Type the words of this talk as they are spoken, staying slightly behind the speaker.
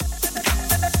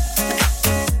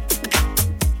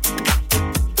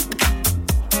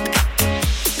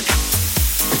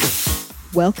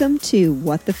Welcome to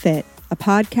What the Fit, a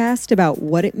podcast about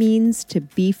what it means to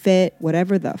be fit,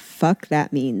 whatever the fuck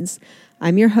that means.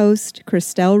 I'm your host,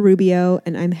 Christelle Rubio,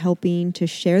 and I'm helping to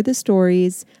share the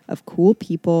stories of cool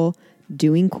people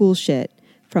doing cool shit,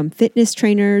 from fitness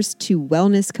trainers to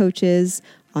wellness coaches,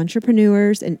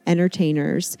 entrepreneurs, and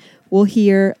entertainers. We'll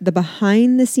hear the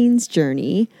behind-the-scenes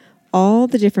journey, all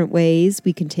the different ways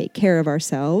we can take care of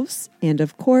ourselves, and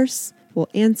of course, we'll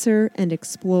answer and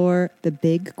explore the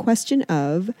big question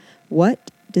of, what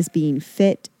does being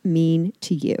fit mean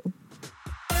to you?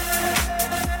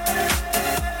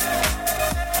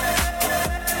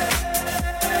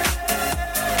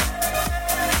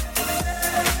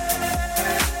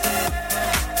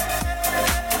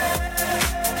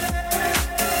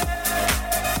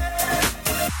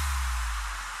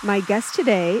 My guest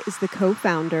today is the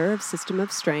co-founder of System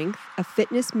of Strength, a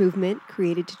fitness movement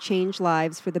created to change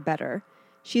lives for the better.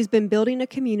 She's been building a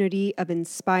community of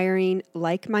inspiring,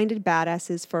 like-minded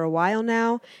badasses for a while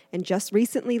now, and just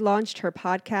recently launched her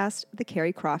podcast, The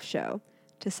Keri Croft Show.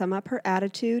 To sum up her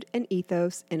attitude and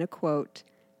ethos in a quote,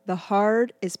 "The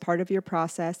hard is part of your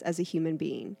process as a human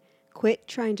being. Quit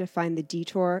trying to find the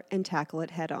detour and tackle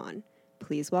it head on."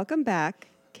 Please welcome back,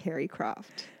 Keri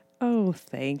Croft. Oh,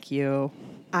 thank you.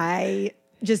 I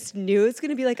just knew it's going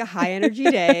to be like a high energy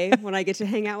day when I get to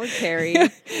hang out with Keri.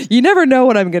 You never know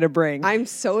what I'm going to bring. I'm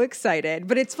so excited,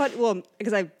 but it's fun. Well,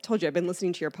 because I've told you, I've been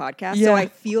listening to your podcast, Yeah. so I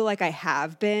feel like I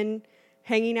have been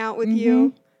hanging out with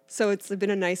you. So it's been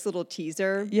a nice little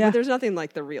teaser, Yeah. but there's nothing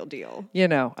like the real deal. You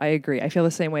know, I agree. I feel the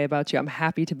same way about you. I'm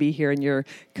happy to be here in your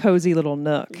cozy little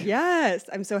nook. Yes,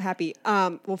 I'm so happy.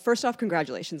 Well, first off,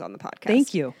 congratulations on the podcast.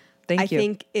 Thank you. I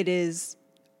think it is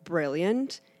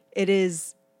brilliant. It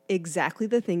is exactly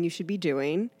the thing you should be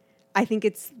doing. I think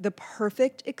it's the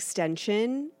perfect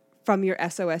extension from your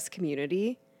SOS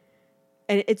community.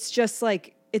 And it's just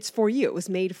like, it's for you. It was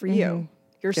made for you.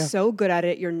 You're so good at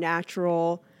it. You're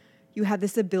natural. You have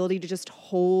this ability to just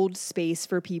hold space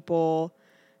for people.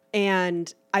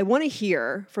 And I want to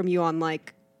hear from you on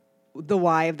like the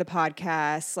why of the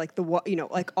podcast, like the what, you know,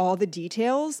 like all the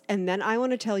details, and then I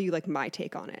want to tell you like my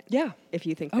take on it. Yeah. If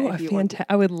you think, I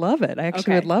would love it. I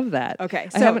actually would love that. Okay.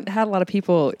 I haven't had a lot of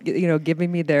people, giving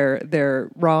me their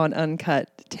raw and uncut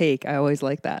take. I always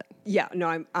like that. Yeah.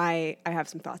 No, I have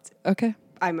some thoughts. Okay.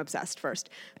 I'm obsessed first,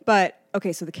 but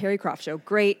okay. So the Keri Croft Show,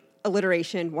 great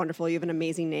alliteration, wonderful. You have an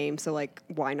amazing name, so like,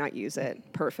 why not use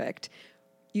it? Perfect.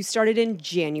 You started in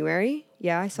January.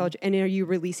 Yeah, I saw. And are you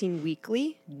releasing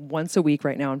weekly? Once a week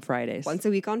right now on Fridays. Once a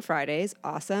week on Fridays.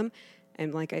 Awesome.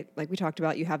 And like we talked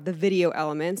about, you have the video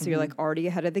element, so you're like already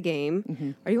ahead of the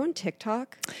game. Are you on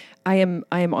TikTok? I am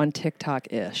on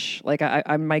TikTok-ish. Like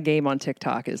I'm my game on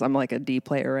TikTok is I'm like a D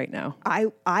player right now.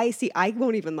 I see. I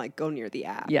won't even like go near the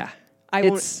app. Yeah.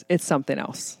 It's something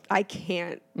else. I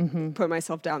can't put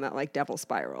myself down that like devil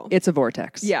spiral. It's a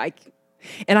vortex. Yeah.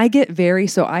 And I get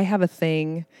so I have a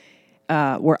thing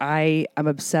where I'm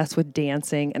obsessed with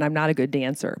dancing, and I'm not a good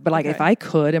dancer. But like if I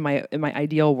could in my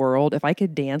ideal world, if I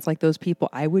could dance like those people,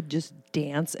 I would just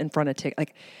dance in front of TikTok.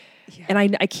 And I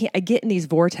get in these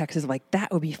vortexes of like,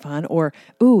 that would be fun, or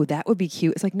ooh, that would be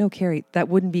cute. It's like, no, Keri, that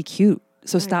wouldn't be cute.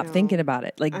 So stop thinking about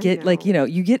it. Like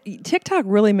TikTok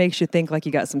really makes you think like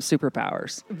you got some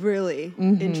superpowers. Really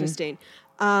interesting.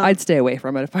 I'd stay away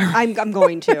from it if I were. I'm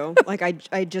going to. Like,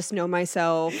 I just know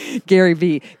myself. Gary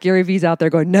V's out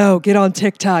there going, no, get on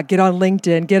TikTok, get on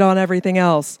LinkedIn, get on everything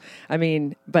else. I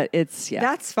mean, but it's, yeah.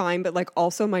 That's fine, but like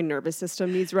also my nervous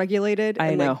system needs regulated.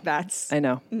 I know. Like, that's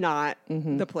not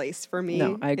the place for me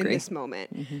I agree. in this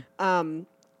moment.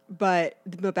 But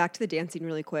back to the dancing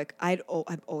really quick. I've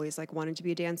always like wanted to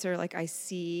be a dancer. Like I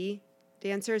see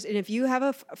dancers, and if you have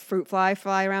a fruit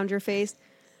fly around your face,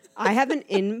 I have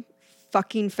an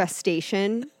fucking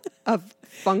festation of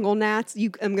fungal gnats.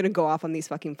 I'm going to go off on these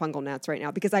fucking fungal gnats right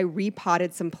now because I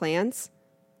repotted some plants.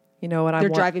 You know what? They're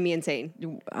driving me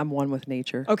insane. I'm one with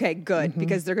nature. Okay, good.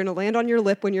 Because they're going to land on your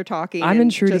lip when you're talking. I'm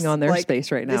intruding on their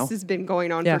space right now. This has been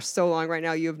going on for so long right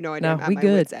now. You have no idea. No, I'm at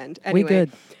my wit's end. Anyway, we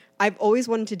good. I've always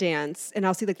wanted to dance, and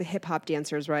I'll see like the hip hop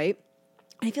dancers, right?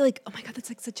 And I feel like, oh my God, that's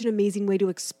like such an amazing way to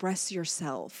express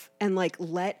yourself and like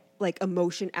let like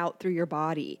emotion out through your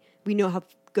body. We know how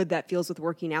good that feels with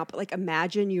working out, but like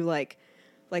imagine you like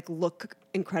look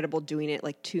incredible doing it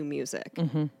like to music,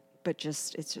 but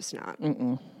it's just not.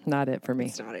 Not it for me.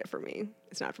 It's not it for me.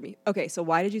 It's not for me. Okay, so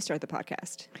why did you start the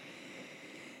podcast?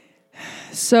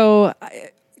 So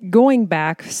going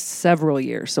back several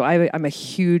years, so I'm a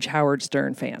huge Howard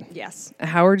Stern fan. Yes.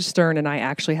 Howard Stern and I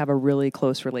actually have a really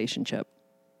close relationship.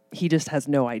 he just has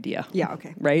no idea. Yeah.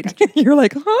 Okay. Right. You're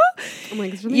like, huh? I'm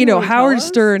like, Howard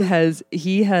Stern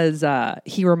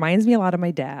he reminds me a lot of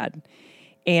my dad.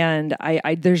 And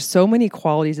I there's so many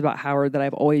qualities about Howard that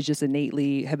I've always just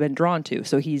innately have been drawn to.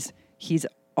 So he's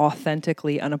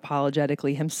authentically,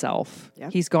 unapologetically himself.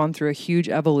 Yep. He's gone through a huge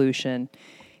evolution.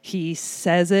 He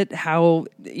says it how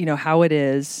it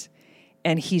is.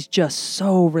 And he's just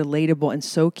so relatable and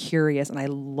so curious. And I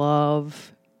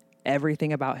love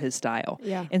everything about his style.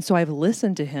 Yeah. And so I've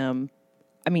listened to him,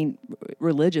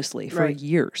 religiously for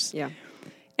years. Yeah.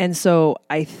 And so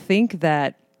I think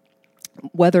that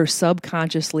whether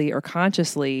subconsciously or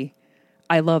consciously,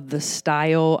 I love the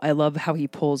style. I love how he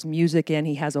pulls music in.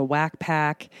 He has a whack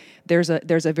pack. There's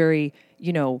a very,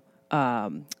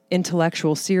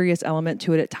 intellectual, serious element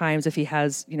to it at times if he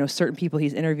has, certain people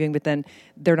he's interviewing, but then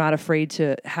they're not afraid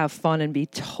to have fun and be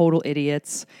total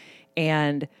idiots.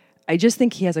 And I just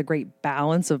think he has a great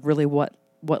balance of really what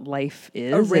life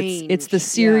is. It's the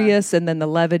serious and then the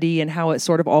levity and how it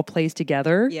sort of all plays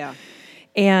together. Yeah.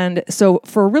 And so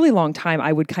for a really long time,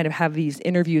 I would kind of have these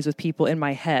interviews with people in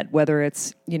my head, whether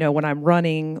it's, when I'm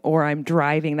running or I'm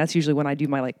driving. That's usually when I do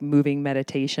my moving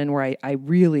meditation where I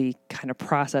really kind of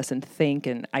process and think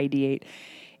and ideate.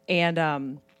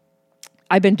 And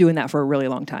I've been doing that for a really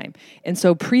long time. And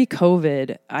so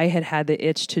pre-COVID, I had the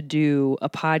itch to do a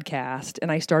podcast, and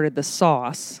I started The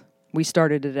Sauce. We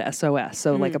started it at SOS,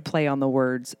 so like a play on the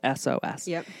words SOS.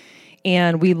 Yep.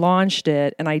 And we launched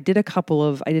it, and I did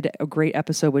a great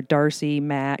episode with Darcy,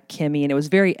 Matt, Kimmy, and it was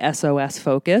very SOS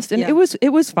focused, and it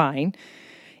was fine.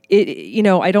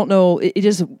 I don't know, it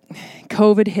just,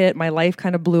 COVID hit, my life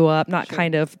kind of blew up,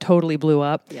 totally blew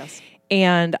up. Yes.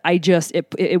 And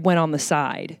it went on the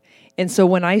side. And so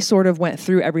when I sort of went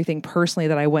through everything personally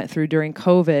that I went through during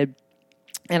COVID,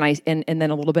 and then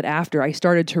a little bit after, I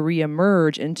started to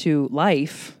reemerge into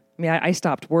life. I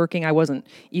stopped working. I wasn't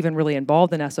even really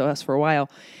involved in SOS for a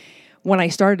while. When I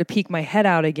started to peek my head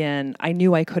out again, I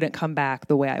knew I couldn't come back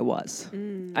the way I was.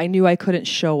 I knew I couldn't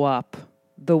show up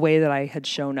the way that I had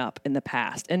shown up in the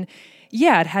past. And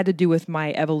it had to do with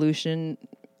my evolution.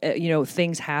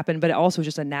 Things happen, but it also was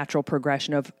just a natural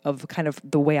progression of kind of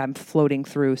the way I'm floating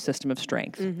through System of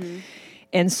Strength. Mm-hmm.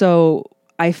 And so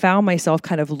I found myself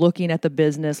kind of looking at the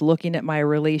business, looking at my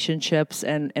relationships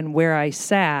and where I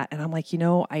sat. And I'm like,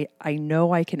 I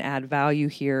know I can add value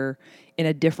here in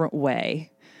a different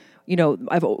way.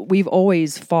 We've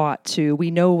always fought we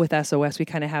know with SOS, we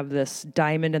kind of have this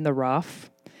diamond in the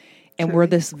rough, and we're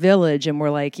this village, and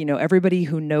we're like, everybody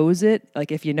who knows it,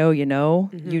 like if you know,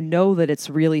 that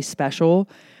it's really special,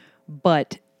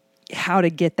 but how to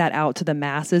get that out to the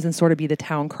masses and sort of be the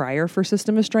town crier for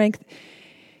System of Strength.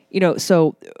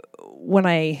 So when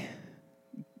I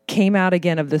came out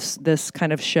again of this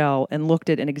kind of shell and looked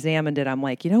at and examined it, I'm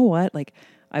like, you know what? Like,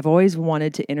 I've always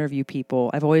wanted to interview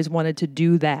people. I've always wanted to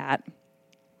do that.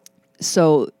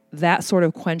 So that sort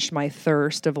of quenched my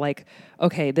thirst of like,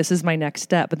 okay, this is my next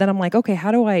step. But then I'm like, okay,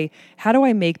 how do I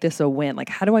make this a win? Like,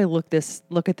 how do I look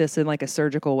at this in like a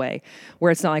surgical way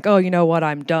where it's not like, oh, you know what?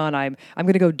 I'm done. I'm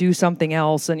going to go do something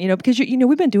else. And, because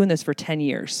we've been doing this for 10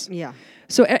 years. Yeah.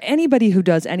 So anybody who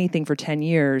does anything for 10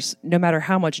 years, no matter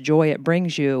how much joy it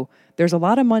brings you, there's a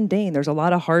lot of mundane, there's a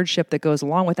lot of hardship that goes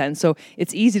along with that. And so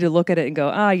it's easy to look at it and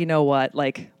go, you know what,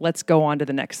 like, let's go on to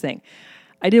the next thing.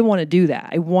 I didn't want to do that.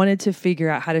 I wanted to figure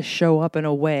out how to show up in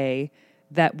a way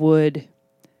that would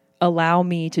allow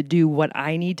me to do what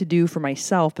I need to do for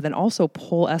myself, but then also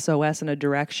pull SOS in a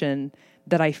direction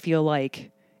that I feel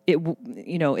like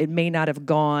it may not have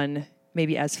gone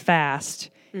maybe as fast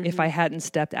if I hadn't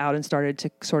stepped out and started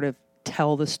to sort of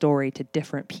tell the story to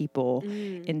different people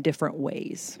in different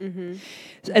ways. Mm-hmm.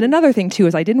 And another thing too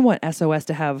is I didn't want SOS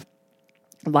to have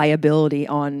liability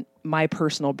on my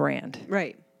personal brand.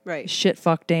 Right. Shit,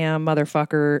 fuck, damn,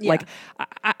 motherfucker. Yeah. Like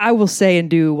I will say and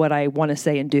do what I want to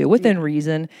say and do within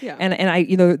reason. Yeah. And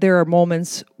I, there are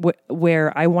moments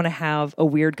where I want to have a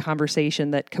weird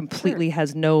conversation that completely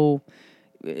has no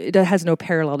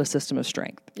parallel to System of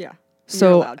Strength. Yeah. So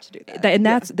you're allowed to do that. And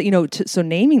that's, so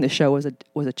naming the show was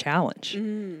a challenge.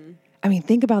 Mm. I mean,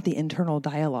 think about the internal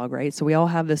dialogue, right? So we all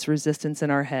have this resistance in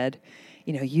our head.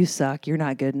 You suck, you're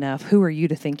not good enough. Who are you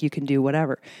to think you can do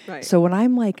whatever? Right. So when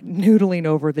I'm like noodling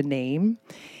over the name,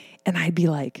 and I'd be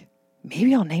like,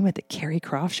 maybe I'll name it the Keri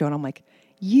Croft Show. And I'm like,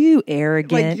 you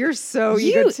arrogant. Like, you're so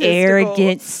egotistical. You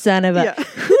arrogant son of a...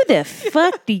 Who the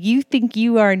fuck do you think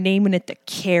you are naming it the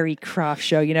Keri Croft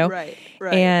Show, Right.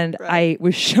 And I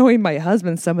was showing my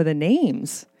husband some of the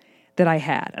names that I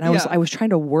had. And I was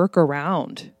trying to work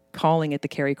around calling it the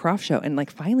Keri Croft Show. And like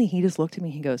finally he just looked at me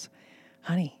and he goes,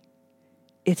 honey,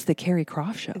 it's the Keri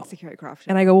Croft Show. It's the Keri Croft Show.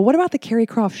 And I go, well, what about the Keri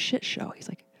Croft shit show? He's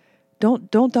like, don't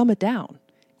dumb it down.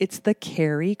 It's the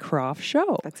Keri Croft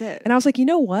Show. That's it. And I was like, you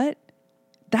know what?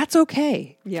 That's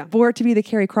okay for it to be the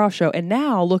Keri Croft Show. And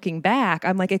now looking back,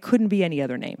 I'm like, it couldn't be any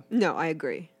other name. No, I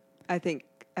agree. I think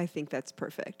that's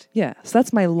perfect. Yeah. So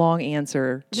that's my long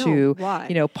answer to,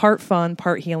 why? Part fun,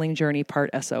 part healing journey, part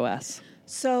SOS.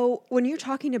 So when you're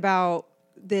talking about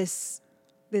this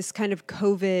kind of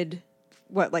COVID,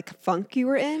 like funk you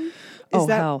were in?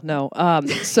 Hell no.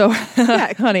 So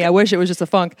honey, I wish it was just a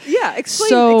funk. Yeah.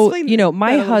 Explain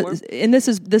my husband, and this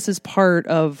is part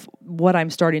of what I'm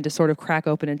starting to sort of crack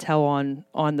open and tell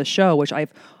on the show, which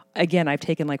I've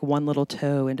taken like one little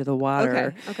toe into the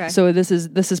water. Okay. So this is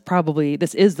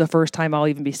the first time I'll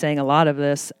even be saying a lot of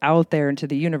this out there into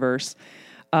the universe.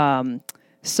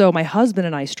 So my husband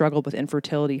and I struggled with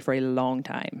infertility for a long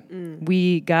time.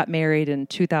 We got married in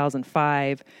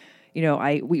 2005.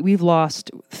 We've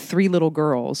lost 3 little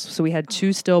girls. So we had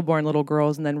 2 stillborn little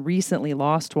girls, and then recently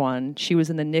lost one. She was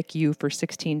in the NICU for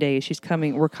 16 days.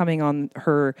 We're coming on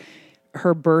her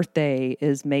birthday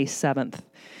is May 7th.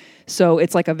 So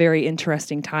it's like a very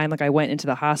interesting time. Like I went into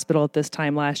the hospital at this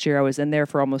time last year. I was in there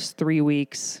for almost 3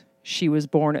 weeks. She was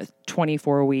born at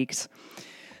 24 weeks.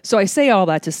 So I say all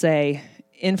that to say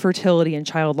infertility and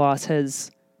child loss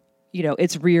has,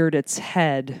 it's reared its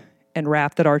head and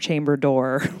rapped at our chamber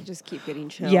door. You just keep getting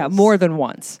chills. Yeah, more than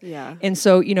once. Yeah. And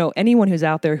so, anyone who's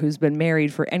out there who's been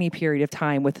married for any period of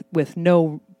time with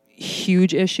no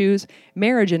huge issues,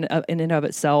 marriage in and of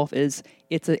itself it's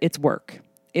work.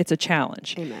 It's a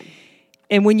challenge. Amen.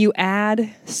 And when you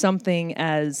add something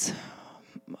as,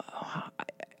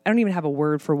 I don't even have a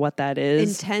word for what that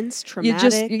is. Intense,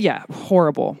 traumatic.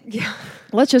 Horrible. Yeah.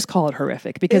 Let's just call it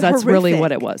horrific because that's really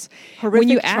what it was. Horrific when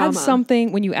you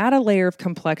trauma. When you add a layer of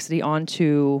complexity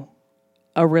onto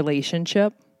a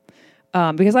relationship,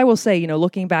 because I will say,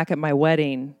 looking back at my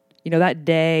wedding, that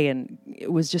day, and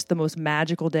it was just the most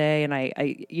magical day. And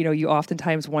I you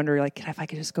oftentimes wonder, like, if I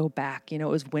could just go back. It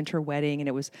was winter wedding, and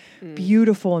it was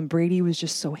beautiful, and Brady was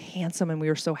just so handsome, and we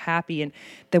were so happy. And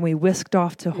then we whisked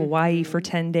off to Hawaii for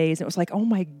 10 days, and it was like, oh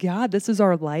my God, this is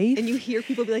our life. And you hear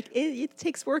people be like, it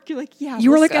takes work. You're like, yeah. You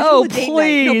were like, oh,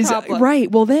 please, no problem.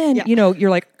 Right? Well, then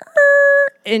you're like,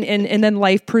 and then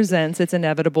life presents its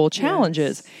inevitable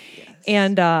challenges, yes.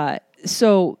 And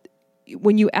so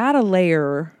when you add a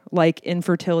layer like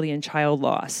infertility and child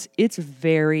loss, it's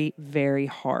very, very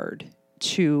hard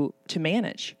to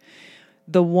manage.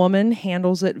 The woman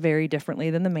handles it very differently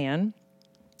than the man.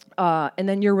 And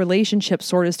then your relationship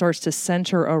sort of starts to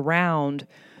center around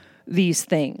these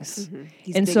things. Mm-hmm.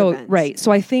 These and big so, events. right.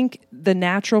 So I think the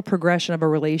natural progression of a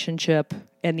relationship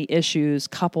and the issues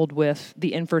coupled with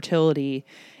the infertility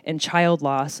and child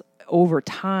loss over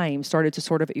time started to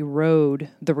sort of erode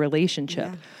the relationship.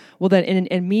 Yeah. Well, then,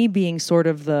 and me being sort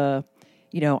of the,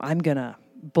 I'm going to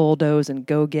bulldoze and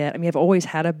go get. I mean, I've always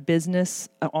had a business,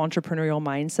 entrepreneurial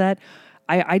mindset.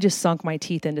 I just sunk my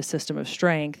teeth into System of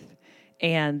Strength.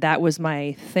 And that was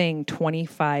my thing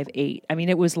 25/8. I mean,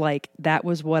 it was like, that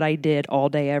was what I did all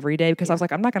day, every day, because I was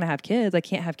like, I'm not going to have kids. I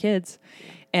can't have kids.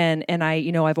 And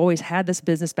I, I've always had this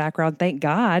business background, thank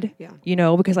God,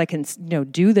 because I can,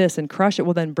 do this and crush it.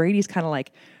 Well, then Brady's kind of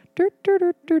like, what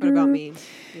about me?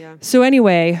 Yeah. So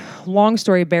anyway, long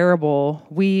story bearable,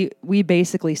 we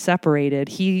basically separated.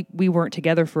 We weren't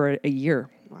together for a year.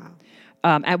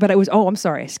 Wow. But I'm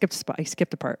sorry. I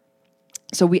skipped a part.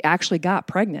 So we actually got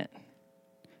pregnant.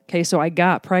 Okay. So I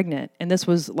got pregnant, and this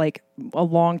was like a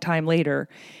long time later,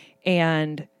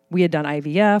 and we had done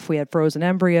IVF. We had frozen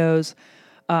embryos,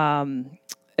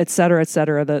 et cetera, et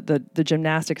cetera. The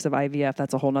gymnastics of IVF,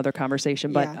 that's a whole nother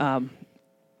conversation.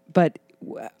 But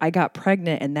I got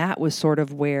pregnant, and that was sort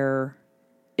of where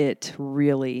it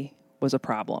really was a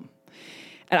problem.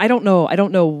 And I don't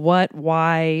know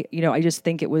why, I just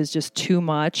think it was just too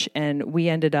much, and we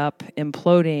ended up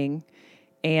imploding.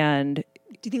 And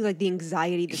do you think like the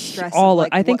anxiety, the stress,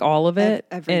 I think all of it,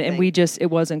 everything. And it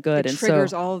wasn't good. It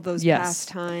triggers all of those past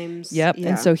times. Yep. Yeah.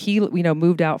 And so he,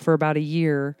 moved out for about a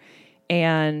year,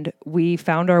 and we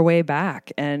found our way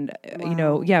back. And,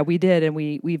 wow. We did. And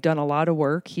we've done a lot of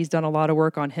work. He's done a lot of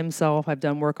work on himself. I've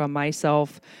done work on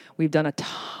myself. We've done a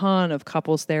ton of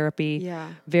couples therapy. Yeah.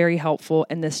 Very helpful.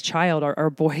 And this child, our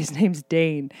boy's name's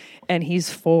Dane, and he's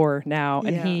 4 now.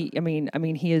 And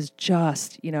he is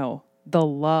just, the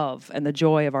love and the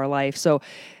joy of our life. So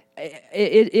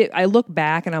I look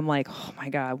back and I'm like, oh my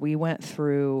God, we went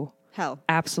through hell,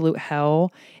 absolute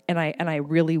hell. And I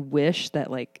really wish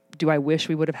that, like, do I wish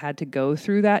we would have had to go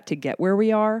through that to get where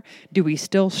we are? Do we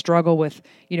still struggle with,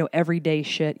 everyday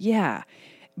shit? Yeah.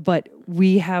 but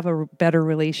we have a better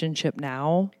relationship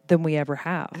now than we ever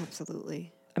have.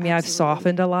 Absolutely. I mean, I've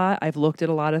softened a lot. I've looked at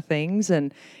a lot of things,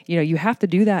 and you have to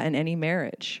do that in any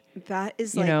marriage. That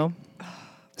is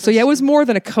So yeah, it was more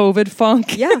than a COVID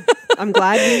funk. Yeah, I'm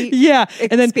glad we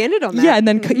expanded on that. Yeah, and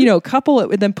then couple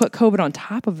it, and then put COVID on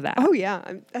top of that. Oh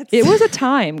yeah, it was a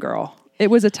time, girl. It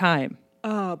was a time.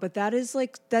 Oh, but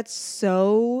that's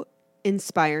so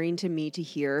inspiring to me to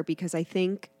hear, because I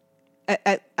think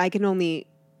I can only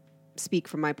speak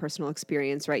from my personal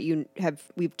experience, right?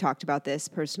 We've talked about this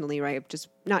personally, right?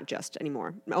 Not just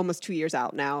anymore, almost 2 years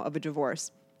out now of a divorce.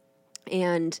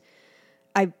 And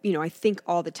I think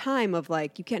all the time of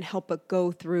like, you can't help but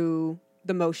go through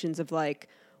the motions of like,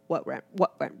 what went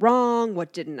wrong?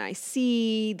 What didn't I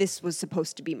see? This was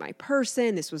supposed to be my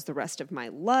person. This was the rest of my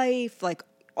life. Like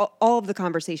all of the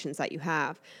conversations that you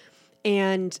have.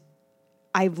 And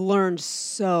I've learned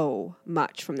so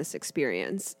much from this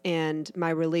experience, and my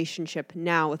relationship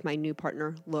now with my new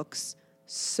partner looks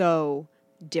so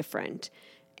different.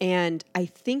 And I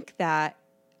think that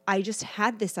I just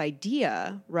had this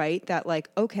idea, right? That like,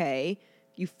 okay,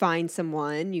 you find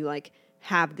someone, you like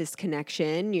have this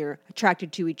connection, you're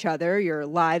attracted to each other, your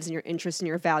lives and your interests and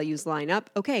your values line up.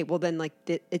 Okay, well then like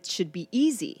it should be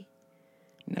easy.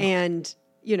 No. And,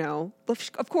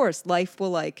 of course, life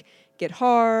will like get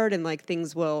hard and like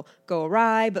things will go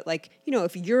awry. But like,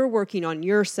 if you're working on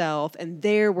yourself and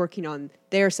they're working on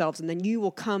themselves, and then you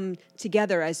will come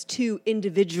together as two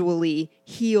individually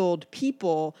healed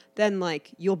people, then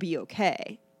like you'll be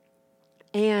okay.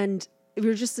 And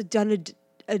we're just done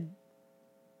a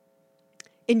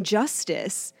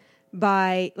injustice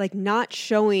by like not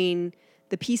showing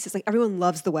the pieces. Like everyone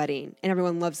loves the wedding and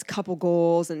everyone loves couple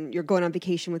goals and you're going on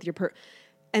vacation with your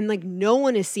and like no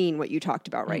one is seeing what you talked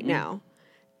about right now.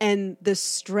 And the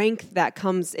strength that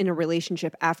comes in a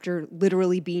relationship after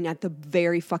literally being at the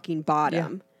very fucking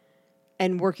bottom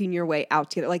and working your way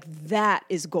out together. Like that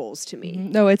is goals to me.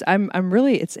 No, I'm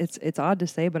really, it's odd to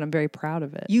say, but I'm very proud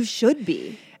of it. You should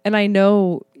be. And I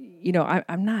know,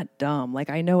 I'm not dumb. Like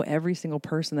I know every single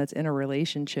person that's in a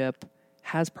relationship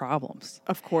has problems.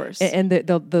 Of course. And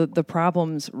the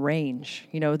problems range.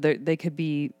 They could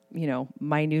be,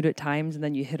 minute at times, and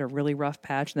then you hit a really rough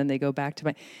patch, and then they go back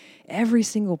to every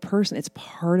single person. It's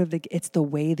part of it's the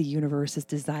way the universe has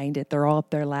designed it. They're all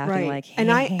up there laughing like, hey.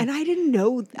 And I didn't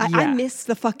know. I missed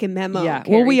the fucking memo. Yeah.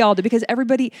 Keri. Well, we all do,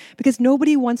 because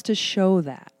nobody wants to show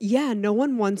that. Yeah. No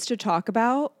one wants to talk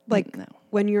about like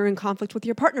when you're in conflict with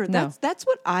your partner. That's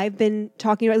what I've been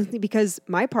talking about lately, because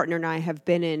my partner and I have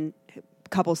been in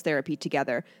couples therapy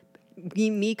together.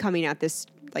 Me coming at this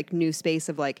like new space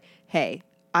of like, hey,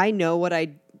 I know what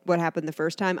happened the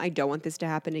first time. I don't want this to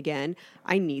happen again.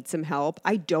 I need some help.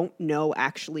 I don't know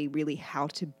actually really how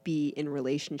to be in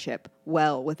relationship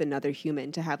well with another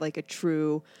human, to have like a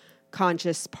true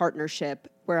conscious partnership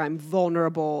where I'm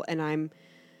vulnerable and I'm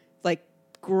like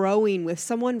growing with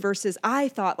someone, versus I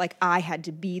thought like I had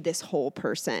to be this whole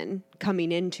person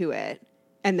coming into it.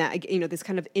 And that, this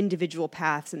kind of individual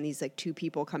paths and these like two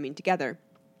people coming together.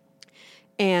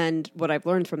 And what I've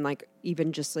learned from like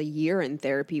even just a year in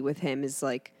therapy with him is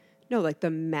like, no, like the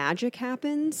magic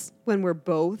happens when we're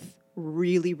both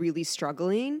really, really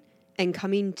struggling and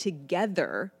coming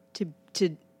together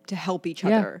to help each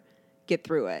other get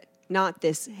through it. Not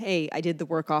this, hey, I did the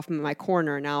work off in my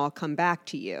corner, now I'll come back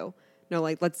to you. No,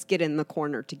 like let's get in the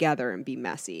corner together and be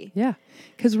messy. Yeah.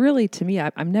 Because really, to me,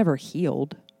 I'm never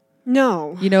healed.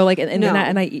 No.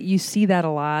 You see that a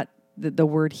lot, the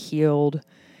word healed.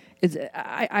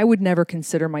 I would never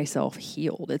consider myself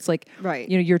healed. It's like, right.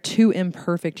 You're two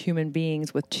imperfect human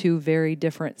beings with two very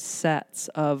different sets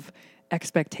of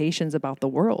expectations about the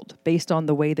world based on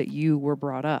the way that you were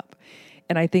brought up.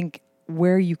 And I think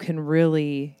where you can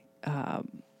really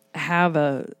have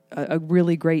a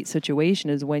really great situation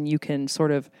is when you can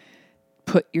sort of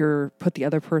put the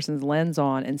other person's lens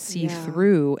on and see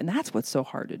through. And that's what's so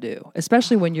hard to do,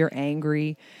 especially when you're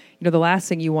angry. The last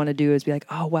thing you want to do is be like,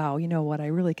 oh, wow, you know what? I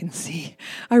really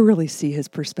see his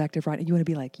perspective, right? And you want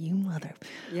to be like, you mother,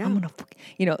 I'm going to,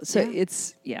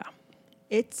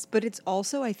 but it's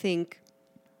also, I think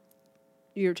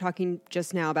you're talking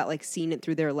just now about like seeing it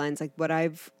through their lens. Like what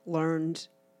I've learned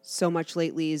so much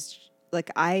lately is like,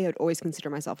 I had always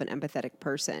considered myself an empathetic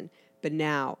person, but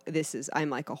now I'm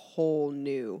like a whole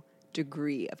new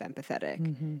degree of empathetic.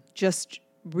 Mm-hmm. Just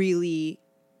really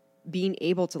being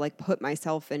able to like put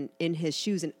myself in his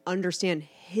shoes and understand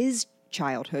his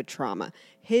childhood trauma,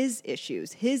 his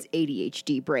issues, his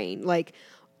ADHD brain, like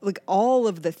all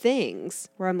of the things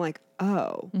where I'm like,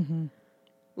 oh,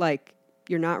 like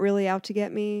you're not really out to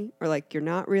get me, or like you're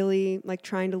not really like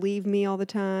trying to leave me all the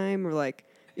time, or like,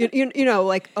 you know,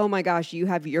 like, oh my gosh, you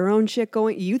have your own shit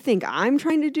going. You think I'm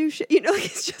trying to do shit? You know, like,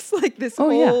 it's just like this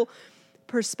whole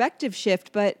perspective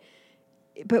shift. But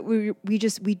we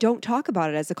don't talk about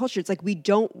it as a culture. It's like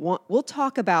we'll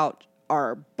talk about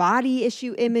our body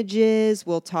issue images.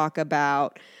 We'll talk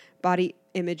about body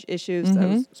image issues.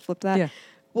 Flip that. Yeah.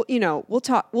 Well, you know, we'll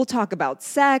talk about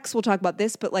sex. We'll talk about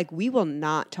this, but like we will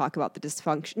not talk about the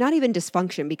dysfunction. Not even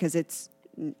dysfunction, because it's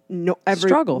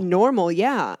struggle normal,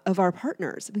 of our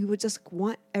partners. We would just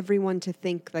want everyone to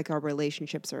think like our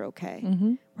relationships are okay.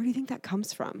 Where do you think that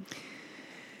comes from?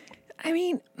 I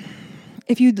mean,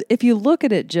 if you look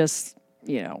at it just,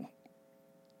 you know,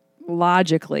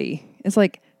 logically, it's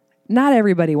like not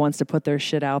everybody wants to put their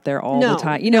shit out there all the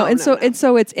time, you know, and so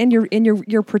it's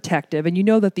you're protective, and you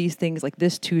know that these things like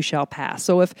this too shall pass.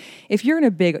 So if you're in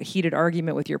a big heated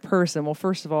argument with your person, well,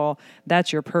 first of all,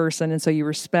 that's your person, and so you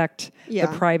respect the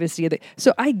privacy of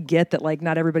so I get that like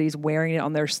not everybody's wearing it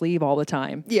on their sleeve all the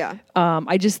time. Yeah.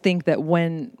 I just think that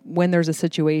when there's a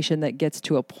situation that gets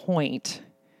to a point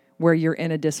where you're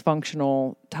in a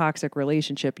dysfunctional, toxic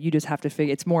relationship, you just have to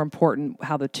figure it's more important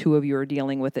how the two of you are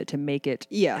dealing with it to make it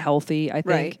healthy, I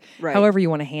think. Right. However you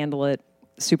want to handle it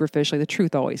superficially, the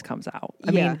truth always comes out.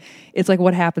 I mean, it's like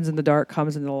what happens in the dark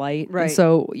comes in the light. Right. And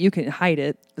so you can hide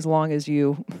it as long as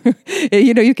you,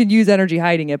 you know, you can use energy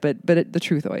hiding it, but the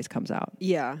truth always comes out.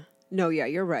 Yeah. No, yeah,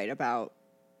 you're right about,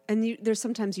 and there's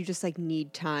sometimes you just like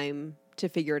need time to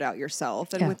figure it out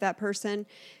yourself and with that person.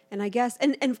 And I guess,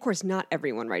 and of course not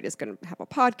everyone, right, is going to have a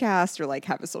podcast or like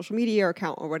have a social media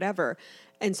account or whatever.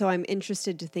 And so I'm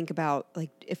interested to think about like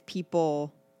if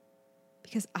people,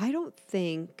 because I don't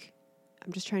think,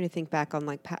 I'm just trying to think back on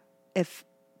like, if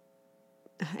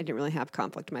I didn't really have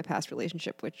conflict in my past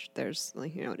relationship, which there's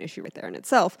like, you know, an issue right there in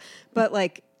itself. But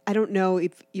like, I don't know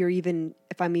if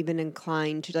I'm even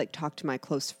inclined to like talk to my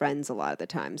close friends a lot of the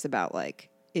times about like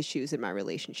issues in my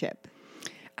relationship.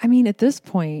 I mean, at this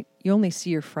point, you only see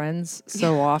your friends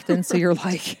so often. So you're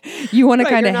like, you want to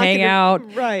kind of hang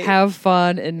out, have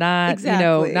fun, and not, you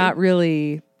know, not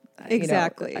really.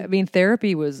 Exactly. You know, I mean,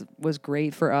 therapy was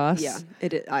great for us. Yeah,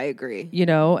 I agree. You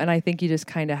know, and I think you just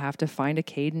kind of have to find a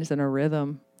cadence and a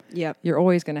rhythm. Yep. You're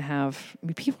always going to have, I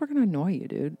mean, people are going to annoy you,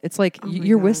 dude. It's like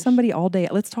you're with somebody all day.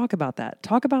 Let's talk about that.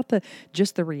 Talk about the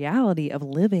reality of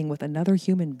living with another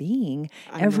human being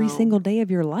every single day of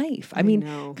your life. I mean,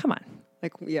 come on.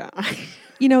 Like, yeah.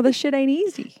 You know, this shit ain't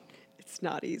easy. It's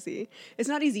not easy. It's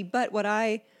not easy. But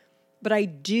I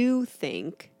do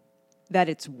think that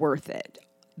it's worth it.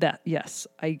 Yes,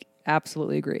 I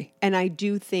absolutely agree. And I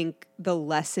do think the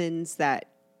lessons that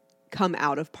come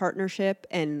out of partnership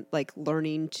and like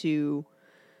learning to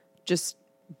just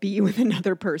be with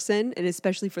another person, and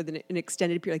especially for an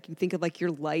extended period, like you think of like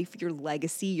your life, your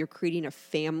legacy, you're creating a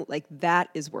family, like that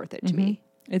is worth it to me.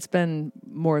 It's been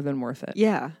more than worth it.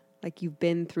 Yeah. Like you've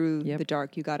been through the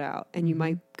dark, you got out, and you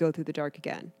might go through the dark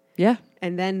again. Yeah.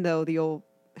 And then though you'll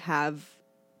have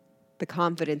the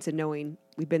confidence in knowing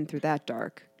we've been through that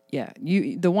dark. Yeah.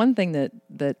 The one thing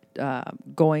that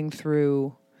going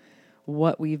through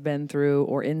what we've been through,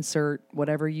 or insert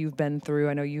whatever you've been through.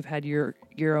 I know you've had your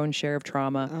own share of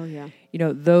trauma. Oh yeah. You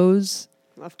know, those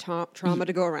enough trauma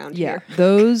to go around here. Yeah.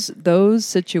 Those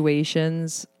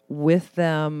situations, with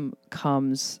them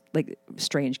comes like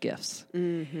strange gifts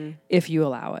if you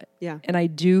allow it. Yeah. And I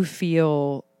do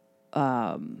feel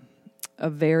a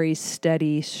very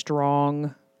steady,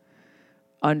 strong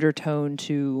undertone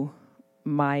to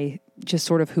my just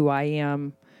sort of who I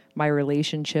am, my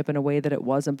relationship in a way that it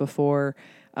wasn't before.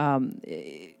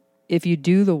 If you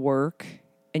do the work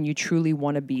and you truly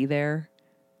want to be there,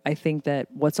 I think that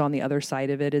what's on the other side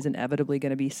of it is inevitably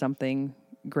going to be something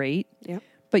great. Yep.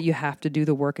 But you have to do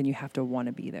the work and you have to want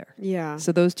to be there. Yeah.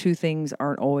 So those two things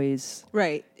aren't always...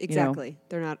 Right, exactly. You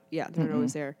know? They're not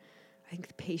always there. I think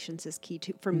the patience is key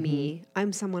too. For me,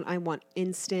 I'm someone, I want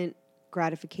instant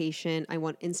gratification. I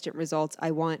want instant results.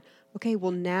 I want, okay,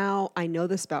 well now I know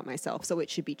this about myself, so it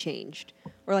should be changed.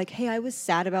 Or like, hey, I was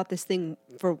sad about this thing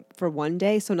for one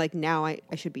day, so like now I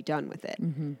should be done with it.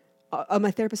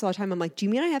 My therapist all the time, I'm like, do you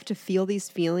mean I have to feel these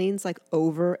feelings like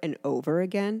over and over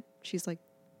again? She's like,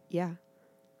 yeah.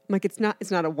 I'm like, it's not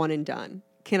a one and done.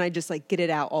 Can I just like get it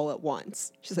out all at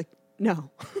once? She's like, no.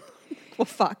 Well,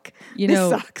 fuck. This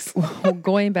sucks.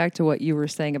 Going back to what you were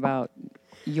saying about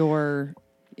your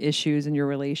issues in your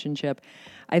relationship,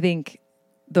 I think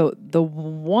the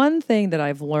one thing that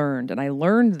I've learned, and I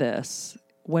learned this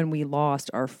when we lost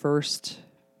our first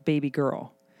baby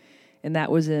girl, and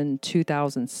that was in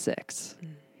 2006.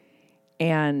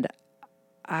 And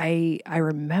I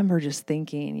remember just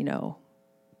thinking,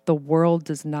 the world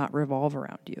does not revolve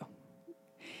around you.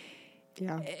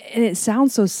 Yeah. And it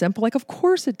sounds so simple. Like, of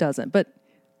course it doesn't. But,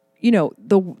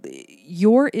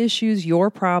 your issues, your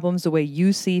problems, the way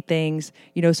you see things,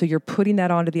 so you're putting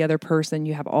that onto the other person.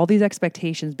 You have all these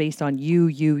expectations based on you.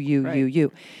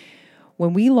 Right.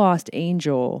 When we lost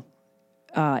Angel,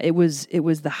 it was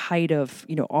the height of,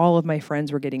 all of my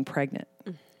friends were getting pregnant.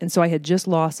 And so I had just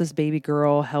lost this baby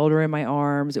girl, held her in my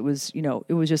arms. It was,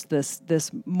 it was just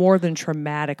this more than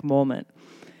traumatic moment.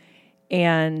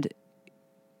 And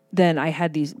then I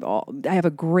had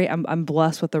I'm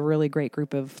blessed with a really great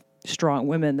group of strong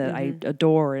women that I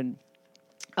adore. And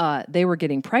they were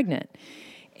getting pregnant.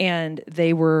 And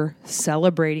they were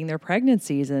celebrating their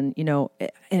pregnancies. And,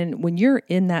 and when you're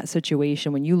in that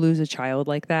situation, when you lose a child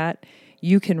like that,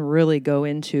 you can really go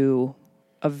into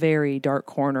a very dark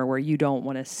corner where you don't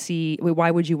want to see.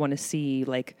 Why would you want to see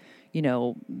rattles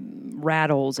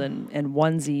and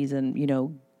onesies and,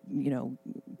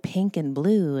 pink and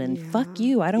blue and fuck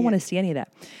you. I don't want to see any of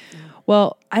that. Yeah.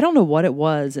 Well, I don't know what it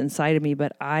was inside of me,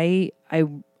 but I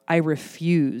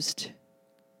refused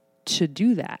to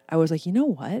do that. I was like, you know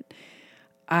what?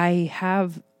 I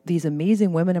have these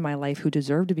amazing women in my life who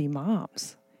deserve to be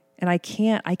moms. And I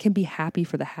can be happy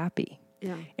for the happy.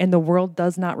 Yeah. And the world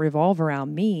does not revolve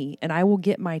around me, and I will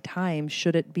get my time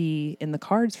should it be in the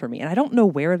cards for me. And I don't know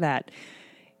where that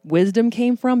wisdom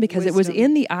came from because it was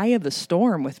in the eye of the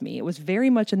storm with me. It was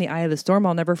very much in the eye of the storm.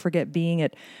 I'll never forget being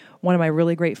at one of my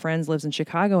really great friends lives in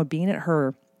Chicago and being at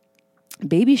her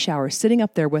baby shower, sitting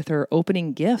up there with her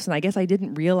opening gifts. And I guess I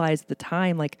didn't realize at the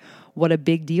time, like, what a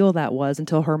big deal that was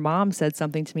until her mom said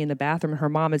something to me in the bathroom. Her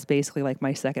mom is basically like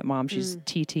my second mom. She's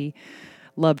TT,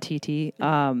 love TT.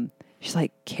 She's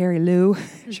like, Keri Lou.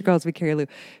 She calls me Keri Lou.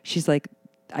 She's like,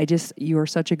 you are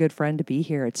such a good friend to be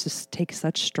here. It's just takes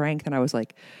such strength. And I was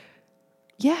like,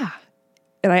 yeah.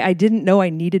 And I didn't know I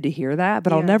needed to hear that,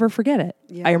 but I'll never forget it.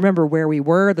 Yeah. I remember where we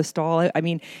were, the stall. I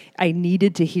mean, I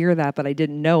needed to hear that, but I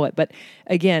didn't know it. But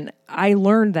again, I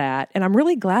learned that, and I'm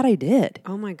really glad I did.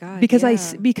 Oh my God.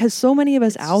 Because so many of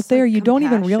us out there, you don't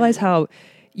even realize how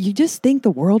you just think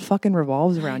the world fucking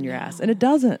revolves around your ass, and it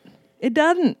doesn't. It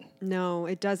doesn't. No,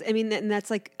 it does. I mean, and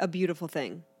that's like a beautiful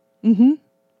thing. Mm-hmm.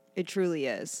 It truly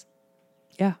is.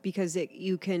 Yeah. Because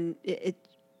you can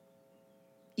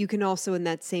also, in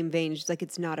that same vein, just like,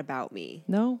 it's not about me.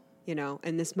 No.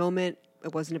 In this moment,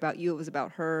 it wasn't about you. It was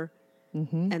about her.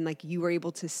 Mm-hmm. And like, you were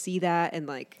able to see that, and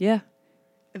like, and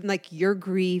like, your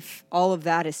grief, all of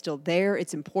that is still there.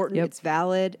 It's important. Yep. It's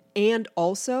valid. And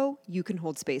also you can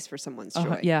hold space for someone's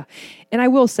joy. Yeah. And I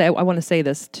will say, I want to say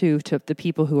this too, to the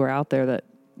people who are out there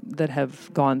that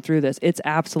have gone through this. It's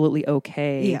absolutely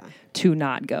okay to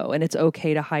not go, and it's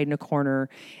okay to hide in a corner.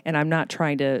 And I'm not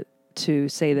trying to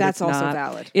say that that's it's also not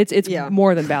valid. It's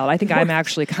more than valid. I think I'm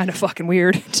actually kind of fucking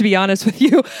weird, to be honest with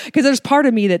you, because there's part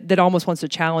of me that almost wants to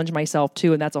challenge myself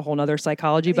too, and that's a whole nother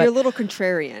psychology. But you're a little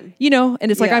contrarian,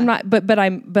 and it's like I'm not. But I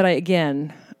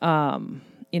again,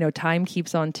 time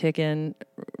keeps on ticking,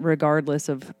 regardless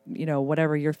of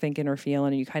whatever you're thinking or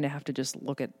feeling, and you kind of have to just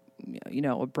look at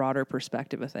a broader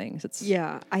perspective of things.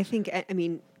 I think, I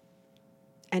mean,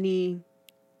 any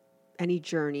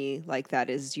journey like that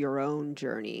is your own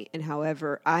journey. And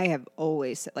however, I have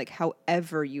always said, like,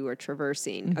 however you are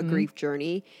traversing a grief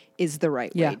journey is the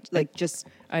right way. Like,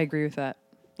 I agree with that.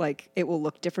 Like, it will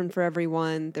look different for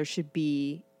everyone. There should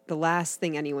be, the last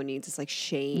thing anyone needs is like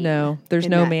shame. No, there's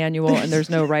no manual and there's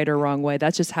no right or wrong way.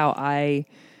 That's just how I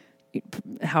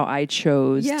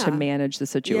chose to manage the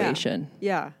situation.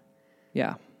 Yeah.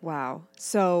 Wow.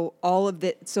 So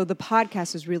so the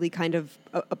podcast is really kind of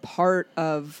a part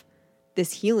of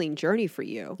this healing journey for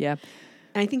you. Yeah.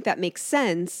 And I think that makes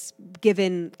sense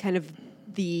given kind of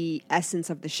the essence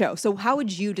of the show. So how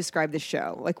would you describe the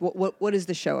show? Like, what is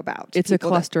the show about? It's a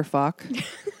clusterfuck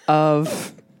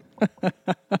of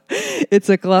it's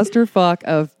a clusterfuck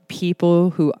of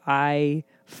people who I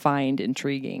find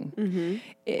intriguing.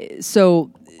 Mm-hmm.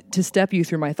 So to step you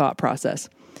through my thought process,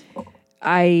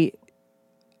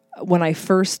 when I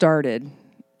first started,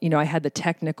 I had the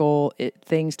technical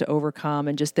things to overcome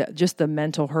and just the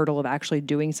mental hurdle of actually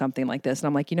doing something like this. And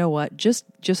I'm like, you know what? Just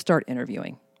start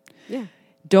interviewing. Yeah.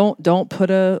 Don't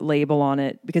put a label on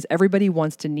it, because everybody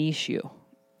wants to niche you.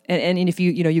 And if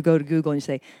you go to Google and you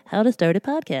say, how to start a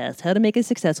podcast, how to make a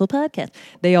successful podcast,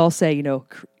 they all say,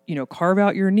 carve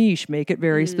out your niche, make it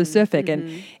very specific.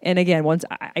 Mm-hmm. And again, once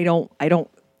I go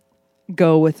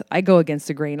against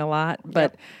the grain a lot,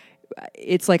 but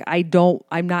it's like,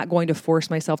 I'm not going to force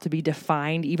myself to be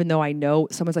defined, even though I know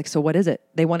someone's like, so what is it?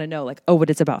 They want to know, like, oh, but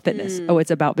it's about fitness. Oh,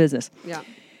 it's about business. Yeah.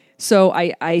 So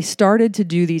I started to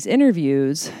do these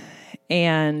interviews,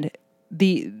 and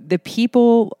the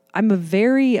people, I'm a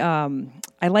very,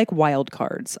 like wild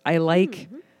cards. I like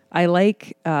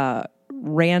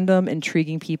random,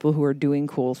 intriguing people who are doing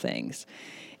cool things.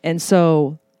 And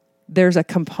so there's a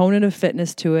component of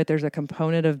fitness to it. There's a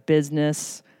component of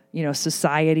business,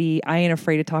 society. I ain't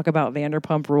afraid to talk about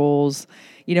Vanderpump Rules.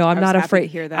 I'm not afraid to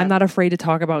hear that. I'm not afraid to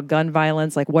talk about gun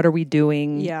violence. Like, what are we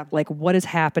doing? Yeah. Like, what is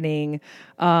happening?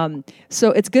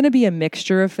 So it's going to be a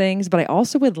mixture of things, but I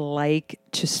also would like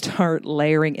to start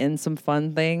layering in some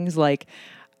fun things. Like,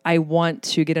 I want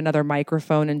to get another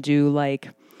microphone and do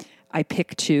I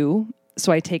pick two.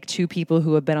 So I take two people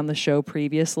who have been on the show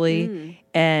previously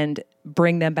and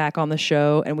bring them back on the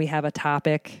show, and we have a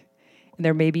topic. And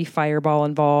there may be Fireball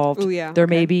involved. Oh, yeah. There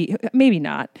may be, maybe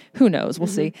not. Who knows? We'll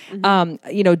see.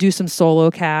 Do some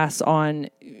solo casts on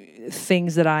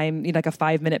things that I'm like a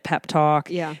 5-minute pep talk.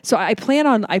 Yeah. So I plan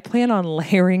on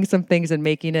layering some things and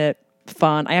making it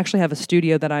fun. I actually have a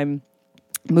studio that I'm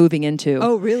moving into.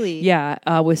 Oh, really?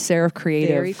 Yeah, with Seraph Creative.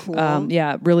 Very cool.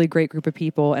 Really great group of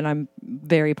people, and I'm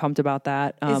very pumped about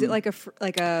that. Is it like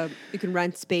a you can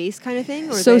rent space kind of thing?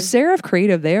 Or so Seraph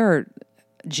Creative, they are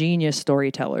genius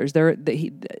storytellers.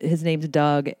 His name's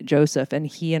Doug Joseph, and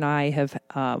he and I have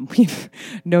we've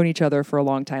known each other for a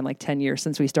long time, like 10 years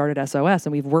since we started SOS,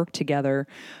 and we've worked together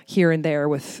here and there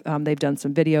with. They've done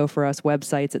some video for us,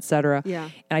 websites, etc.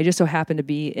 Yeah. And I just so happened to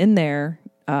be in there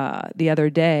the other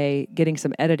day getting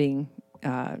some editing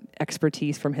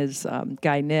expertise from his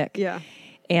guy Nick. Yeah.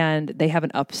 And they have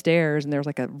an upstairs, and there's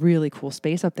like a really cool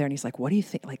space up there. And he's like, "What do you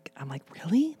think?" Like, I'm like,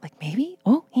 "Really? Like, maybe?"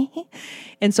 Oh,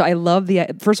 and so I love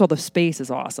first of all, the space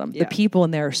is awesome. Yeah. The people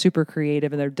in there are super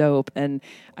creative and they're dope. And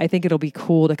I think it'll be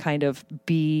cool to kind of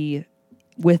be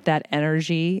with that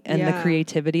energy and the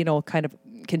creativity, and it'll kind of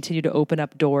continue to open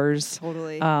up doors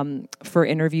totally for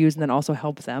interviews, and then also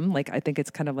help them. Like, I think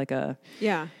it's kind of like a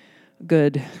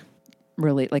good,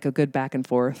 really like a good back and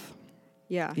forth.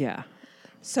 Yeah. Yeah.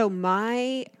 So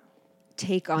my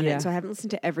take on it, so I haven't listened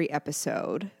to every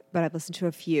episode, but I've listened to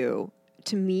a few.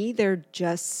 To me, they're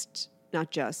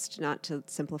not to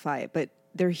simplify it, but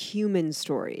they're human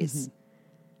stories.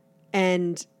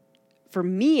 And for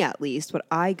me, at least, what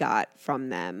I got from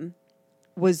them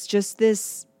was just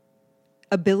this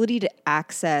ability to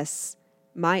access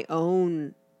my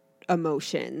own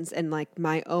emotions and like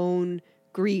my own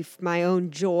grief, my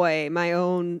own joy, my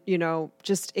own,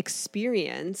 just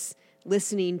experience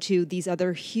listening to these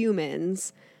other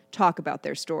humans talk about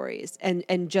their stories.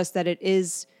 And just that it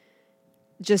is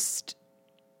just,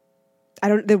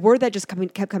 the word that just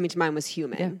kept coming to mind was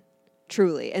human,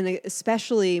 truly. And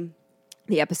especially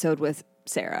the episode with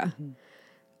Sarah,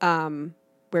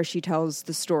 where she tells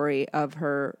the story of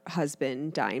her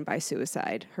husband dying by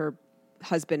suicide, her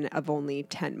husband of only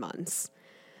 10 months.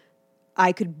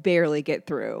 I could barely get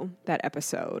through that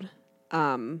episode.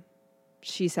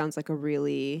 She sounds like a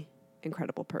really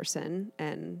incredible person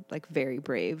and like very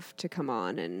brave to come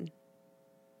on and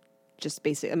just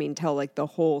basically, tell like the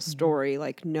whole story.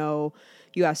 Like, no,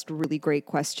 you asked really great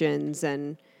questions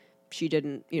and she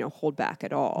didn't, hold back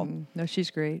at all. No, she's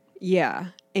great. Yeah.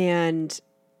 And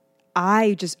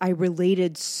I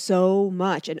related so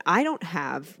much, and I don't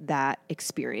have that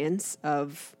experience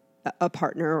of a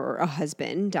partner or a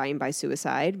husband dying by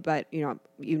suicide, but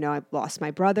I've lost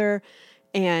my brother,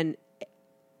 and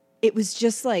it was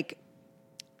just like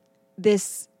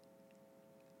this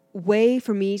way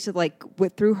for me to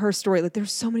through her story, like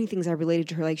there's so many things I related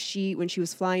to her. Like when she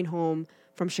was flying home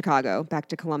from Chicago back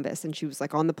to Columbus, and she was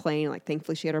like on the plane, like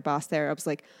thankfully she had her boss there. I was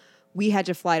like, we had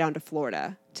to fly down to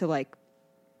Florida to like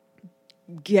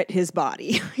get his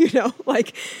body,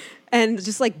 and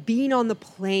just like being on the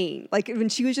plane, like when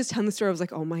she was just telling the story, I was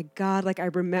like, oh my God, like I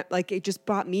remember, like it just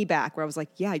brought me back where I was like,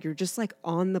 yeah, you're just like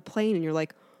on the plane and you're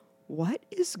like, what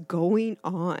is going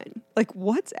on? Like,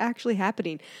 what's actually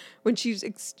happening? When she's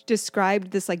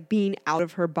described this, like being out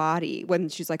of her body, when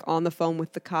she's like on the phone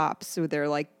with the cops, so they're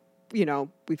like,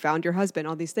 we found your husband,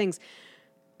 all these things.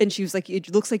 And she was like,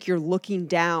 it looks like you're looking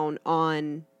down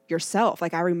on yourself.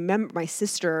 Like I remember my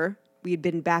sister, we had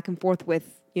been back and forth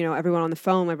with, everyone on the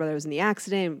phone. My brother was in the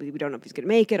accident. We don't know if he's going to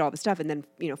make it, all this stuff. And then,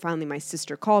 finally my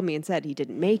sister called me and said he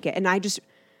didn't make it. And I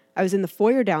was in the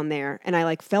foyer down there and I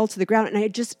like fell to the ground.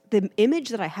 And the image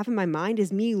that I have in my mind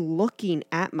is me looking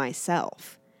at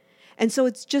myself. And so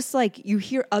it's just like you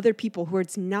hear other people who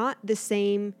it's not the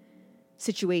same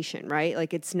situation, right?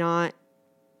 Like it's not,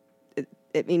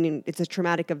 it's a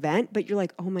traumatic event, but you're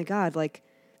like, oh my God, like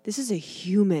this is a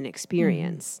human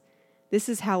experience. This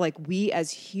is how like we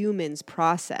as humans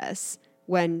process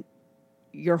when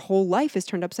your whole life is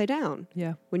turned upside down.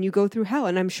 Yeah. When you go through hell.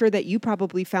 And I'm sure that you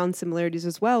probably found similarities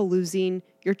as well, losing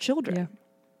your children. Yeah,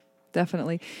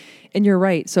 definitely. And you're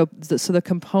right. So the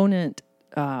component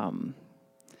of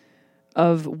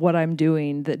what I'm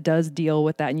doing that does deal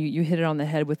with that. And you hit it on the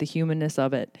head with the humanness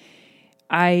of it.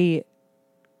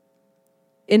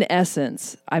 In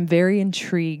essence, I'm very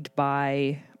intrigued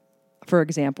by, for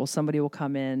example, somebody will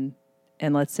come in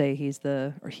and let's say he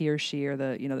or she or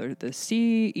the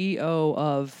CEO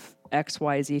of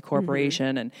XYZ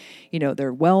corporation, and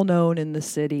they're well known in the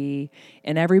city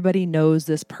and everybody knows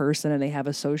this person and they have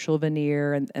a social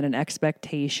veneer and an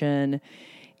expectation.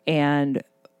 And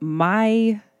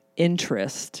my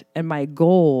interest and my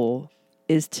goal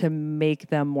is to make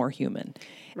them more human.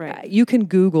 Right. You can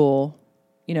Google,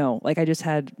 like I just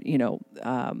had,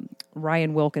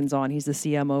 Ryan Wilkins on. He's the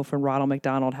CMO from Ronald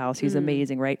McDonald House. He's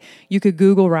amazing, right? You could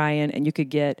Google Ryan and you could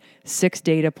get 6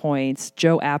 data points.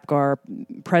 Joe Apgar,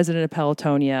 president of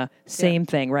Pelotonia, same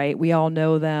thing, right? We all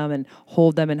know them and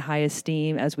hold them in high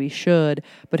esteem as we should.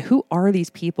 But who are these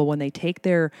people when they take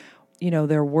their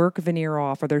work veneer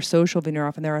off or their social veneer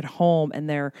off and they're at home and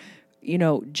they're,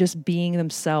 just being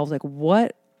themselves? Like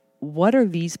what are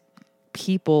these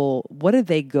people? What do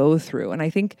they go through? And I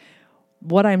think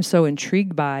what I'm so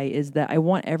intrigued by is that I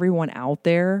want everyone out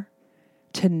there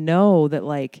to know that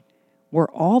like we're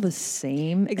all the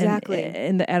same, exactly,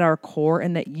 and at our core,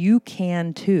 and that you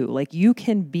can too. Like you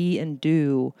can be and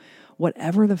do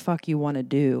whatever the fuck you want to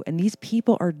do. And these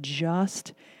people are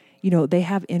just, they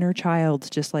have inner childs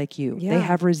just like you. Yeah. They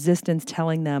have resistance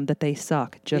telling them that they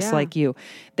suck just like you.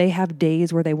 They have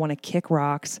days where they want to kick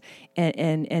rocks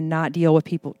and not deal with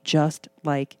people just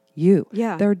like you.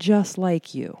 Yeah. They're just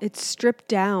like you. It's stripped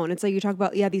down. It's like you talk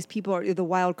about, these people the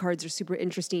wild cards are super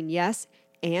interesting. Yes.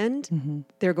 And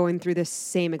they're going through the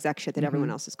same exact shit that everyone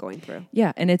else is going through.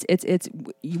 Yeah. And it's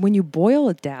when you boil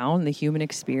it down, the human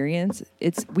experience,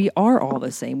 we are all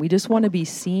the same. We just want to be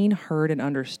seen, heard, and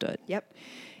understood. Yep.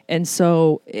 And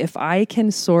so if I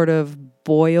can sort of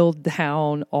boil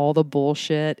down all the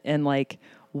bullshit and like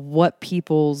what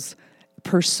people's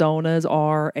personas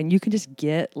are, and you can just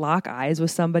lock eyes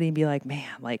with somebody and be like, man,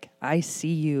 like I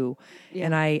see you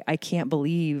and I can't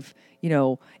believe,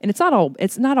 and it's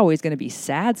not always going to be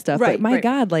sad stuff, but my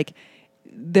God, like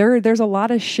there's a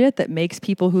lot of shit that makes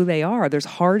people who they are. There's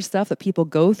hard stuff that people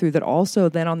go through that also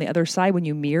then on the other side, when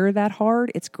you mirror that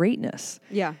hard, it's greatness.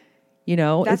 Yeah.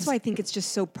 That's why I think it's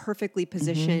just so perfectly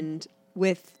positioned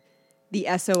with the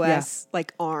SOS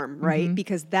like arm, right?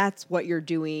 Because that's what you're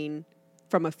doing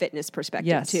from a fitness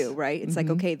perspective too, right? It's like,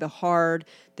 okay, the hard,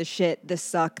 the shit, the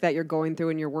suck that you're going through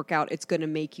in your workout, it's going to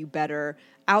make you better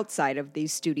outside of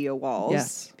these studio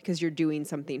walls because you're doing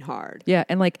something hard. Yeah.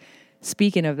 And like,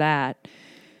 speaking of that,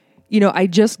 I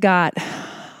just got,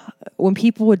 when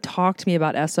people would talk to me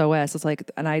about SOS, it's like,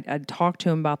 and I'd talk to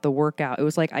them about the workout. It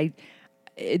was like,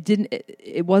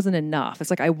 it wasn't enough.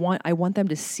 It's like I want them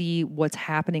to see what's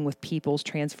happening with people's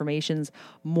transformations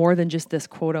more than just this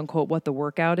quote unquote what the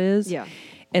workout is. Yeah.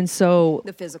 And so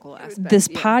the physical aspect. This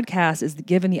podcast is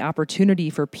given the opportunity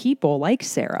for people like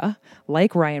Sarah,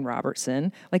 like Ryan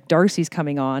Robertson, like Darcy's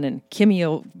coming on, and Kimmy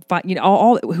will,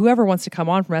 all whoever wants to come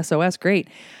on from SOS, great.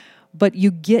 But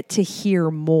you get to hear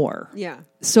more. Yeah.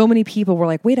 So many people were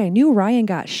like, wait, I knew Ryan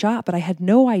got shot, but I had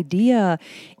no idea.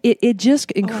 It just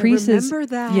increases. I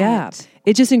remember that. Yeah.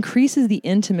 It just increases the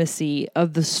intimacy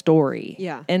of the story.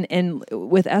 Yeah. And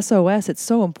with SOS, it's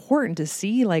so important to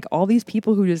see like all these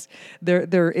people who just,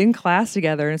 they're in class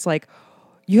together and it's like,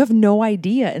 you have no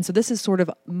idea. And so this is sort of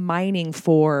mining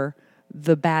for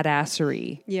the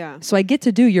badassery. Yeah. So I get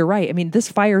to do, you're right. I mean,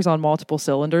 this fires on multiple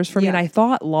cylinders for me. And I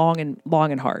thought long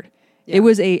and hard. Yeah.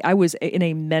 I was in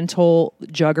a mental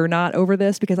juggernaut over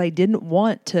this because I didn't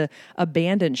want to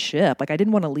abandon ship. Like I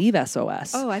didn't want to leave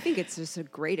SOS. Oh, I think it's just a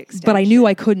great extension. But I knew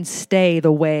I couldn't stay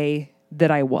the way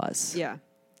that I was. Yeah.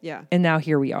 Yeah. And now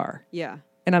here we are. Yeah.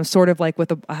 And I'm sort of like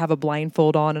I have a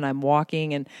blindfold on and I'm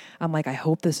walking and I'm like, I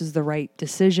hope this is the right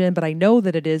decision, but I know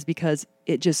that it is because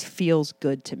it just feels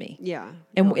good to me. Yeah.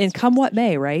 And come what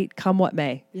may, right? Come what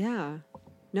may. Yeah.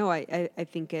 No, I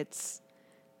think it's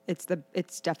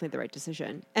definitely the right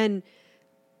decision. And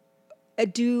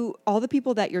do all the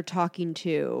people that you're talking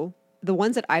to, the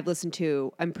ones that I've listened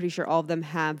to, I'm pretty sure all of them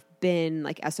have been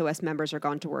like SOS members or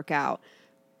gone to work out.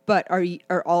 But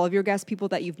are all of your guests people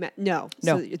that you've met? No.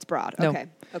 So it's broad. No.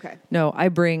 Okay. No, I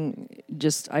bring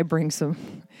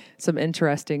some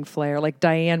interesting flair. Like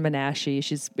Diane Menashe,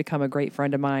 she's become a great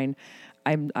friend of mine.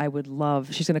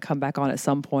 She's going to come back on at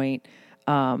some point.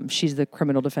 She's the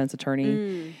criminal defense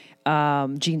attorney.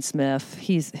 Gene Smith,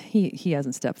 he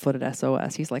hasn't stepped foot at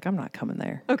SOS. He's like, I'm not coming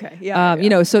there. Okay. Yeah. You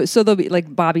know, so there'll be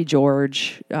like Bobby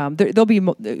George. There'll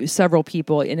be several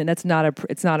people, and it's not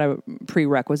a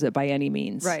prerequisite by any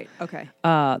means. Right. Okay.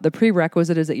 The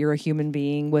prerequisite is that you're a human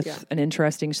being with an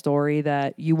interesting story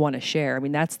that you want to share. I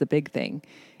mean, that's the big thing.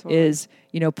 Totally. Is,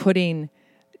 you know, putting,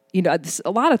 you know,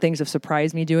 a lot of things have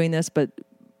surprised me doing this, but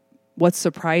what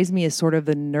surprised me is sort of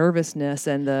the nervousness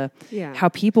and how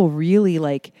people really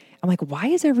like. I'm like, why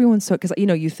is everyone so, because, you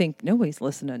know, you think nobody's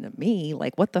listening to me.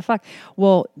 Like, what the fuck?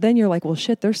 Well, then you're like, well,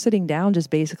 shit, they're sitting down, just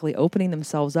basically opening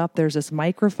themselves up. There's this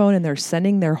microphone and they're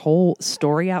sending their whole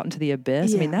story out into the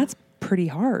abyss. Yeah. I mean, that's pretty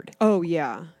hard. Oh,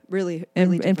 yeah. Really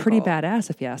and pretty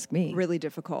badass, if you ask me. Really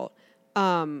difficult.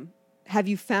 Have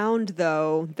you found,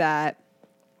 though, that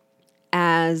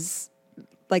as,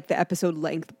 like, the episode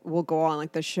length will go on,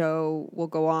 like, the show will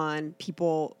go on,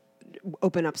 people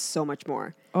open up so much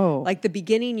more. Oh. Like the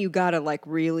beginning, you gotta like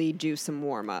really do some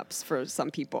warm-ups for some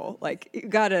people. Like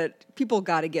people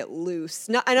gotta get loose.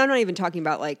 And I'm not even talking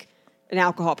about like an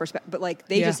alcohol perspective, but like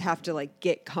they just have to like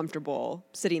get comfortable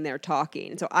sitting there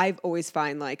talking. And so I've always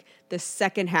find like the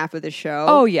second half of the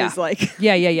show is like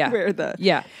where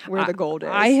the gold is.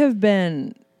 I have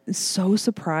been so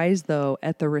surprised though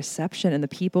at the reception and the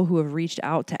people who have reached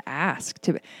out to ask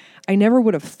to. I never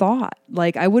would have thought.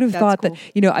 Like, I would have thought that,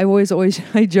 you know,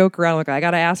 I joke around, like, I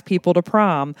got to ask people to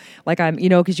prom. Like, I'm, you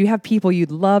know, because you have people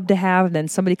you'd love to have, and then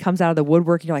somebody comes out of the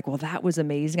woodwork, and you're like, well, that was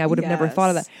amazing. I would have never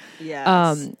thought of that.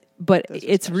 Yes. But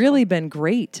it's really been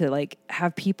great to, like,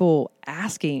 have people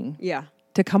asking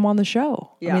to come on the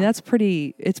show. Yeah. I mean, it's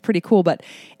pretty cool. But,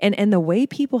 and the way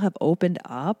people have opened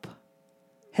up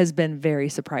has been very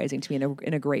surprising to me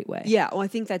in a great way. Yeah, well, I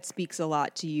think that speaks a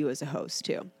lot to you as a host,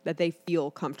 too, that they feel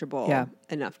comfortable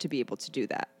enough to be able to do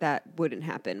that. That wouldn't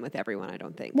happen with everyone, I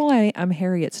don't think. Well, I'm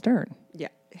Harriet Stern. Yeah.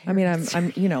 I mean,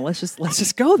 I'm you know, let's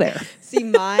just go there. See,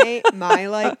 my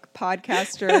like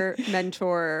podcaster,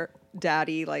 mentor,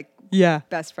 daddy, like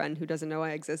best friend who doesn't know I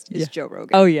exist is Joe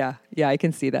Rogan. Oh, yeah. Yeah, I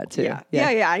can see that, too.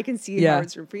 Yeah, I can see how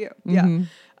it's room for you. Mm-hmm.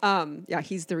 Yeah.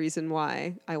 He's the reason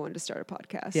why I wanted to start a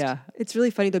podcast. Yeah. It's really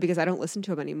funny though, because I don't listen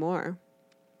to him anymore.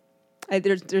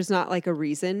 There's not like a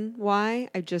reason why.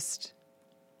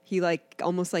 He like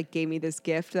almost like gave me this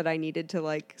gift that I needed to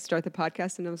like start the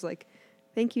podcast. And I was like,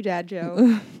 thank you, Dad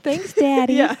Joe. Thanks,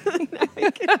 Daddy. Yeah.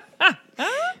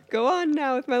 Go on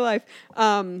now with my life.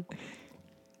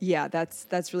 Yeah,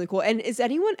 that's really cool. And is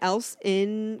anyone else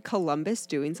in Columbus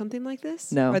doing something like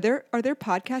this? No. Are there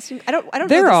podcasting? I don't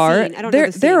there know the are. scene. I don't know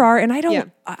the scene. There are, and I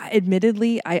don't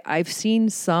admittedly I've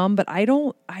seen some, but I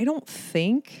don't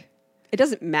think it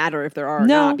doesn't matter if there are or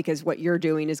not, because what you're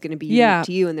doing is going to be unique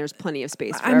to you, and there's plenty of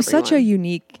space for everyone. I'm such a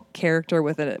unique character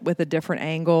with a different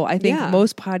angle. I think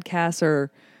most podcasts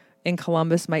are in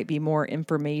Columbus might be more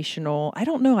informational. I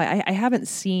don't know. I haven't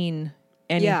seen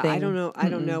anything. Yeah, I don't know. I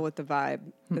don't know what the vibe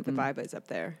is up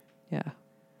there. Yeah.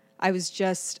 I was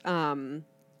just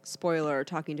spoiler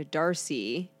talking to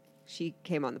Darcy. She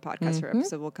came on the podcast. Her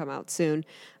episode will come out soon.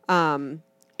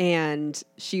 And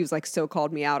she was like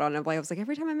called me out on it. I was like,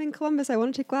 every time I'm in Columbus, I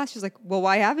want to take class. She's like, well,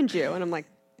 why haven't you? And I'm like,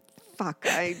 fuck,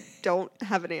 I don't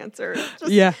have an answer.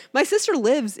 My sister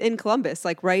lives in Columbus,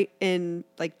 like right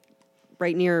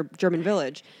near German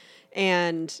Village.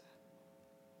 And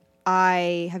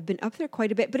I have been up there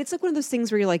quite a bit, but it's like one of those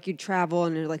things where you're like, you travel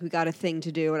and you're like, we got a thing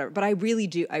to do, whatever. But I really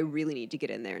need to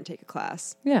get in there and take a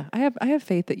class. Yeah, I have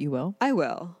faith that you will. I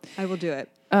will do it.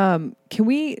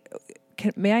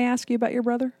 May I ask you about your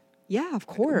brother? Yeah, of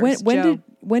course.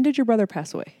 When did your brother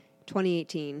pass away?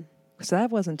 2018. So that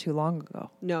wasn't too long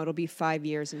ago. No, it'll be 5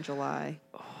 years in July.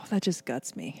 Oh, that just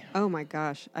guts me. Oh my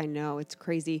gosh, I know, it's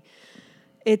crazy.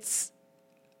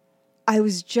 I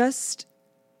was just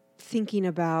thinking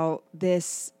about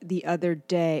this the other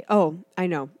day. Oh, I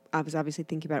know. I was obviously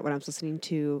thinking about it when I was listening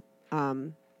to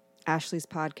Ashley's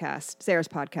podcast, Sarah's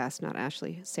podcast, not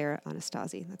Ashley, Sarah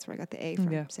Anastasi. That's where I got the A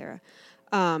from, Sarah.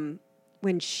 So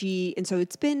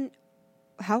it's been,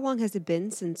 how long has it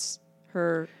been since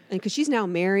her, and because she's now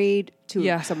married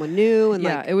to someone new. And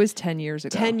it was 10 years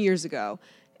ago. 10 years ago.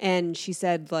 And she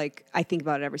said, like, I think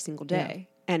about it every single day. Yeah.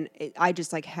 And I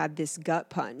just like had this gut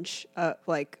punch.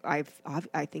 Like I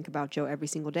think about Joe every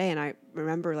single day. And I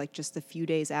remember like just a few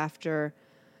days after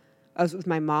I was with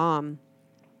my mom,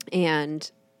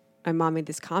 and my mom made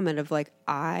this comment of like,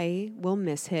 I will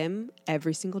miss him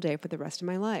every single day for the rest of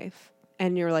my life.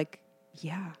 And you're like,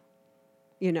 yeah,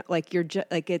 you know, like you're just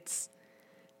like, it's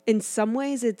in some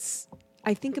ways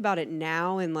I think about it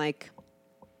now in like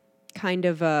kind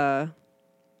of a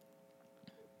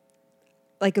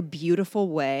beautiful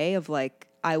way of like,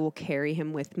 I will carry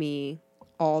him with me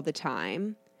all the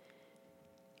time.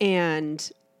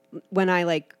 And when I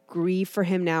like grieve for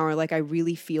him now, or like I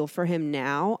really feel for him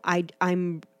now,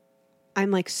 I'm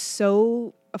like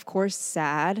so, of course,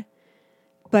 sad,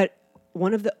 but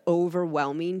one of the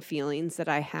overwhelming feelings that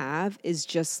I have is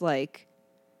just like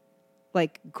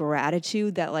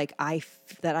gratitude that like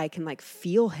that I can like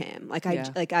feel him. Like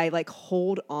I like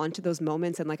hold on to those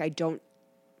moments, and like I don't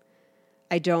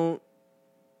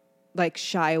like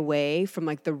shy away from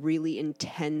like the really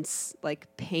intense like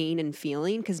pain and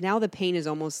feeling, because now the pain is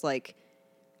almost like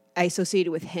I associate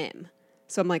it with him.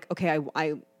 So I'm like, okay,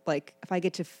 I like if I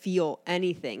get to feel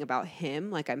anything about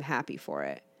him, like I'm happy for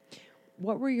it.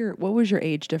 What was your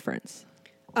age difference?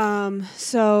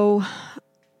 So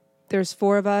there's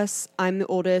 4 of us. I'm the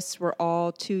oldest. We're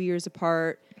all 2 years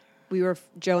apart.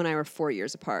 Joe and I were 4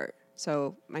 years apart.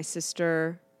 So my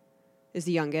sister is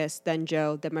the youngest, then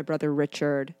Joe, then my brother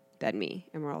Richard, then me,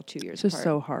 and we're all 2 years apart. It's just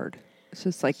so hard. It's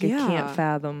just like I can't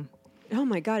fathom. Oh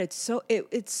my God, it's so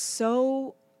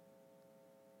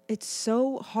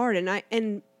hard, and I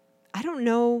don't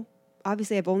know.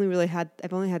 Obviously, I've only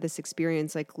had this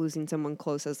experience like losing someone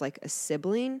close as like a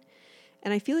sibling,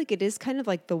 and I feel like it is kind of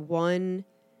like the one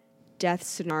death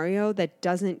scenario that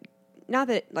doesn't, not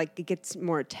that like it gets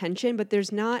more attention, but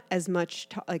there's not as much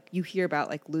like you hear about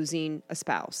like losing a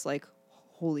spouse, like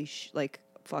holy like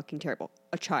fucking terrible,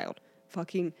 a child,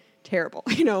 fucking terrible,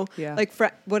 you know, like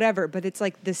whatever. But it's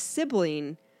like the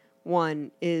sibling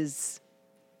one is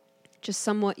just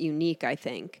somewhat unique, I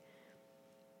think.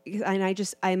 And I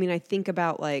think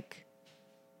about like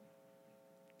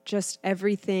just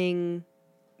everything,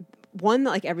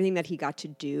 like everything that he got to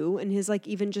do in his like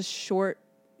even just short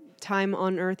time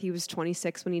on earth. He was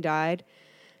 26 when he died,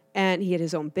 and he had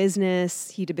his own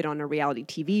business. He'd been on a reality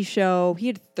TV show. He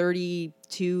had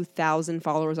 32,000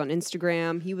 followers on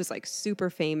Instagram. He was like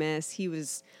super famous. He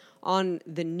was on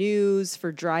the news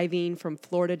for driving from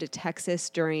Florida to Texas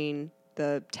during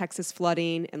the Texas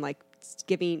flooding, and like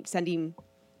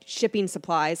shipping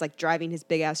supplies, like driving his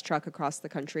big ass truck across the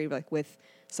country, like with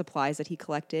supplies that he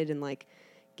collected, and like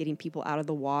getting people out of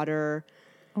the water.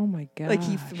 Oh my God. Like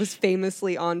he was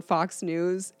famously on Fox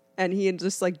News, and he had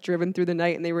just like driven through the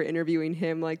night, and they were interviewing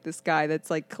him, like this guy that's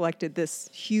like collected this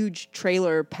huge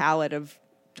trailer pallet of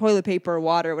toilet paper,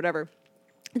 water, whatever.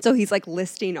 And so he's like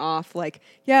listing off like,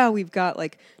 yeah, we've got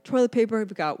like toilet paper,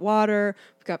 we've got water,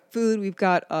 we've got food, we've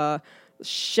got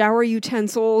shower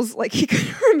utensils. Like he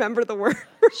couldn't remember the word.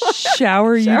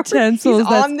 Shower utensils.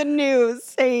 He's on the news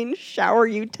saying shower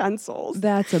utensils.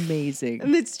 That's amazing.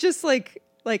 And it's just like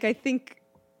I think,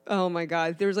 oh my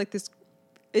God, there's like this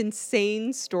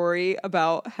insane story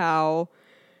about how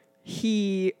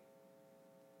he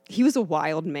was a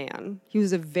wild man. He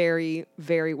was a very,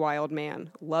 very wild man.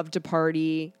 Loved to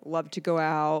party, loved to go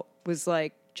out, was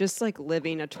like just like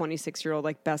living a 26-year-old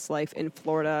like best life in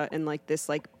Florida, and like this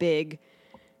like big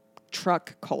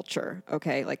truck culture.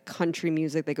 Okay, like country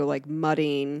music, they go like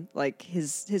mudding. Like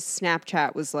his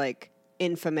Snapchat was like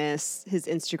infamous. His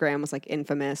Instagram was like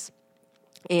infamous.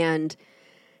 And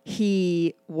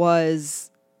he was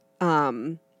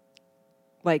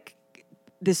like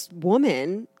this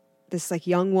woman, this like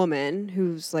young woman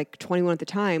who's like 21 at the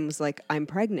time was like, I'm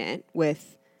pregnant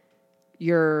with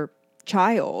your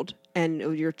child, and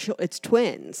it's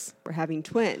twins. We're having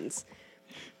twins.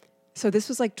 So this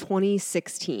was like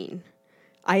 2016.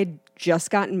 I had just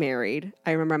gotten married.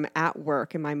 I remember I'm at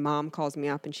work, and my mom calls me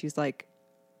up, and she's like,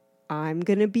 I'm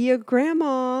going to be a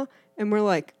grandma. And I'm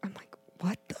like,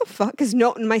 what the fuck? Because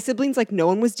my siblings, like no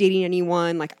one was dating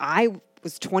anyone. Like I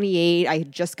was 28. I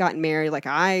had just gotten married. Like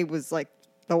I was like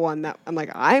the one that I'm like,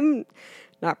 I'm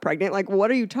not pregnant. Like, what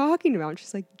are you talking about? And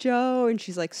she's like, Joe. And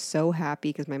she's like so happy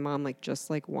because my mom like just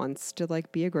like wants to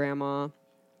like be a grandma.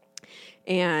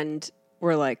 And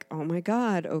we're like, oh my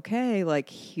God, okay, like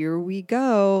here we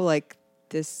go. Like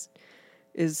this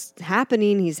is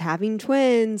happening. He's having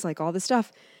twins, like all this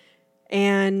stuff.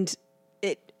 And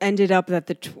it ended up that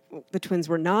the twins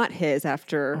were not his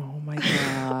after oh my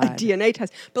God. a DNA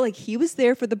test. But like he was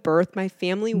there for the birth. My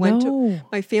family went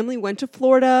to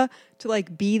Florida to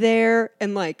like be there,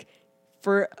 and like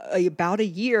for about a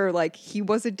year, like he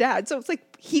was a dad. So it's like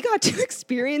he got to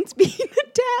experience being a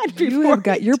dad before. You have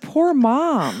got your poor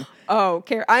mom. Oh,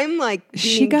 Keri, I'm like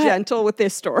being gentle with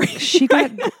this story. She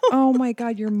got, oh my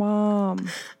God, your mom.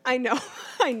 I know.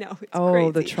 It's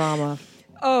crazy. The crazy. trauma.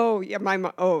 Oh yeah, my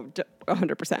mom.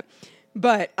 100%.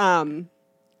 But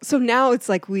so now it's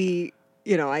like I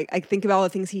think about all the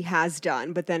things he has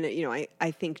done, but then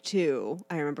I think too.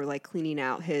 I remember like cleaning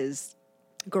out his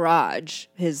garage,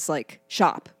 his like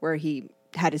shop where he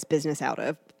had his business out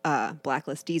of,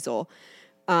 Blacklist Diesel.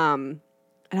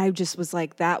 I just was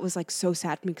like, that was like so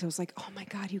sad to me because I was like, oh my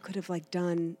God, you could have like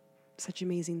done such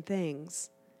amazing things.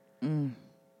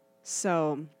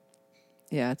 So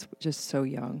yeah, it's just so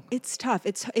young. It's tough.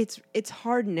 It's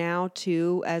hard now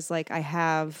too, as like I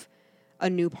have a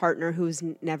new partner who's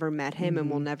never met him and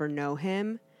will never know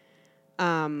him.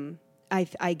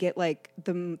 I get like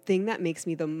the thing that makes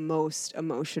me the most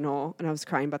emotional, and I was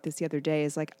crying about this the other day,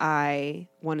 is like I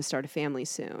want to start a family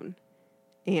soon,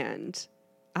 and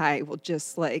I will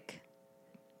just like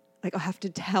I'll have to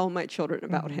tell my children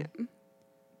about him.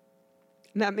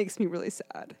 And that makes me really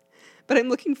sad. But I'm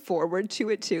looking forward to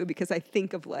it too, because I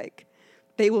think of like,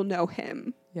 they will know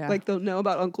him. Yeah. Like they'll know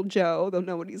about Uncle Joe. They'll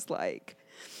know what he's like.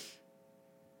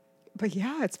 But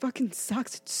yeah, it's fucking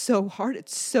sucks. It's so hard.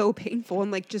 It's so painful.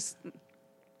 And like just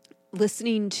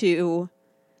listening to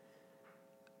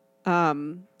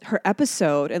her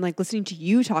episode and like listening to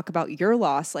you talk about your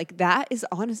loss, like that is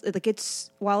honestly like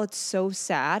while it's so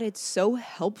sad, it's so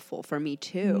helpful for me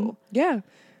too. Yeah.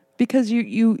 Because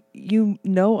you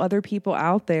know other people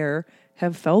out there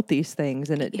have felt these things,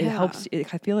 and it helps.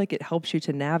 I feel like it helps you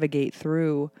to navigate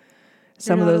through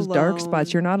some of those dark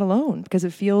spots. You're not alone, because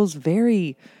it feels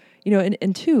very,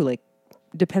 and too, like,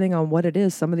 depending on what it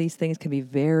is, some of these things can be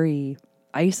very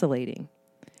isolating.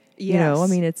 Yes. I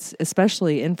mean, it's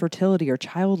especially infertility or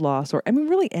child loss, or I mean,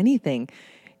 really anything.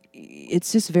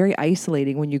 It's just very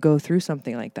isolating when you go through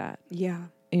something like that. Yeah.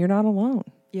 And you're not alone.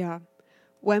 Yeah.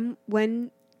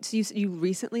 So you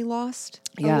recently lost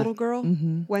a little girl?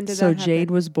 Mm-hmm. When did that happen? So Jade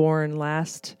was born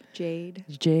last... Jade,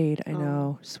 I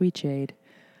know. Sweet Jade.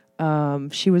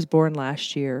 She was born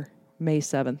last year, May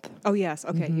 7th. Oh, yes.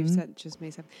 Okay. You said just May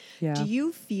 7th. Yeah. Do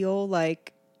you feel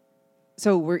like...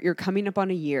 So you're coming up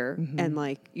on a year, and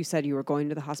like you said, you were going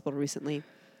to the hospital recently.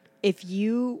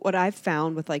 What I've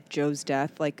found with like Joe's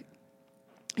death, like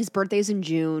his birthday's in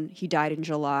June, he died in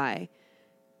July.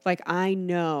 Like, I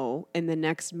know in the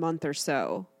next month or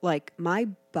so, like, my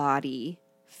body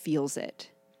feels it.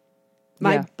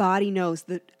 My body knows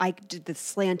that I did the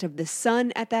slant of the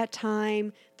sun at that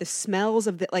time, the smells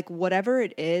of like, whatever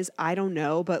it is, I don't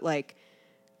know. But, like,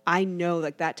 I know,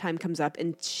 like, that time comes up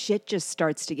and shit just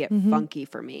starts to get funky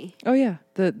for me. Oh, yeah.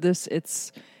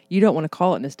 You don't want to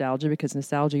call it nostalgia, because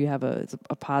nostalgia, you have it's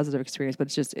a positive experience,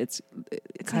 but it's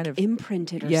kind like of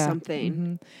imprinted or something.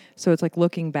 Mm-hmm. So it's like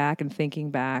looking back and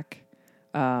thinking back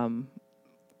on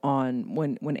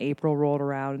when April rolled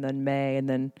around, and then May, and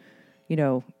then,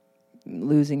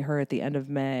 losing her at the end of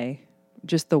May,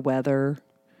 just the weather.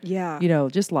 Yeah.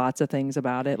 Just lots of things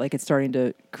about it. Like, it's starting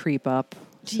to creep up.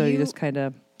 You just kind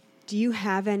of... Do you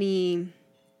have any...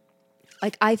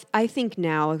 Like, I think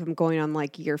now, if I'm going on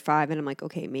like year 5, and I'm like,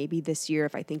 okay, maybe this year,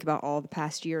 if I think about all the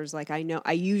past years, like I know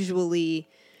I usually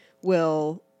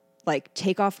will like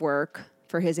take off work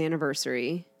for his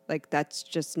anniversary. Like, that's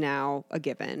just now a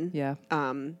given. Yeah.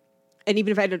 And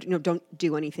even if I don't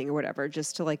do anything or whatever,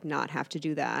 just to like not have to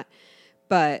do that.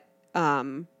 But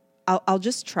I'll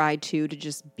just try to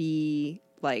just be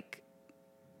like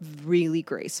really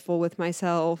graceful with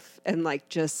myself, and like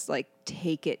just like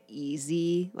take it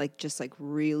easy, like just like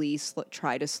really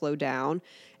try to slow down.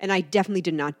 And I definitely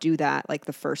did not do that like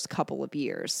the first couple of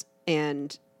years,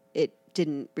 and it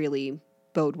didn't really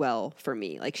bode well for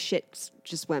me. Like, shit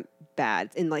just went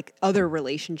bad in like other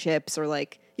relationships, or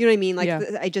like, you know what I mean? Like,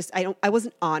 I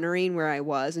wasn't honoring where I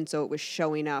was, and so it was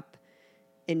showing up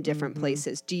in different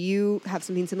places. Do you have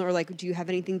something similar? Like, do you have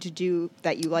anything to do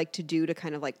that you like to do to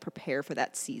kind of like prepare for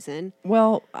that season?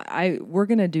 Well, we're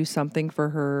going to do something for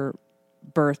her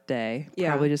birthday. Yeah.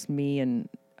 Probably just me and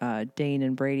Dane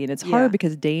and Brady. And it's hard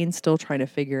because Dane's still trying to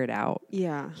figure it out.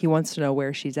 Yeah. He wants to know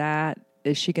where she's at.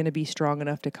 Is she going to be strong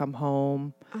enough to come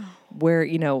home? Oh. Where,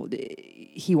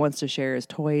 he wants to share his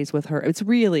toys with her. It's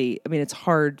really, it's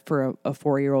hard for a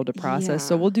 4-year-old to process. Yeah.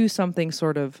 So we'll do something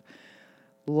sort of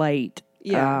light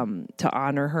to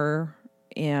honor her,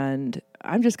 and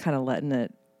I'm just kind of letting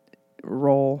it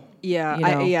roll.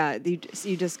 Yeah,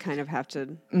 you just kind of have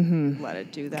to let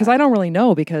it do that, because I don't really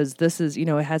know, because this is, it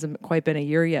hasn't quite been a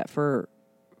year yet for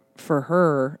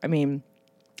her. I mean,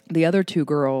 the other 2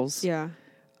 girls. Yeah.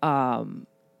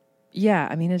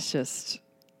 It's just,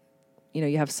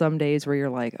 you have some days where you're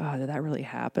like, oh, did that really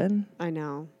happen? I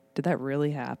know. Did that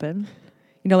really happen?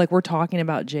 Like, we're talking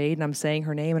about Jade, and I'm saying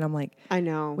her name, and I'm like, I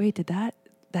know. Wait, did that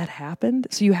happened?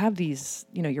 So you have these,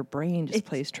 your brain just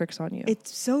plays tricks on you.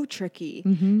 It's so tricky.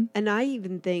 Mm-hmm. And I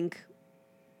even think,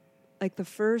 like, the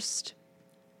first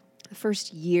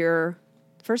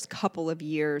couple of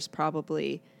years,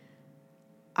 probably,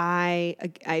 I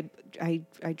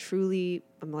truly,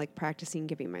 I'm like practicing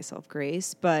giving myself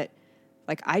grace, but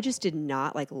like, I just did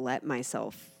not like let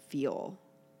myself feel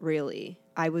really.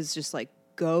 I was just like,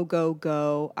 go, go,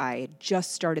 go. I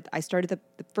started the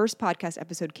first podcast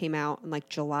episode came out on like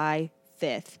July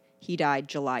 5th. He died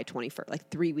July 21st, like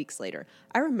 3 weeks later.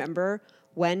 I remember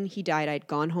when he died, I'd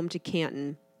gone home to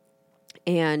Canton,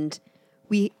 and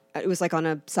it was like on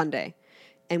a Sunday,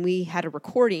 and we had a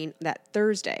recording that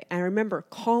Thursday. And I remember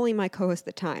calling my co-host at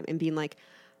the time and being like,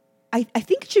 I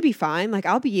think it should be fine. Like,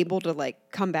 I'll be able to like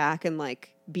come back and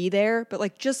like be there, but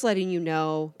like just letting you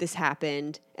know this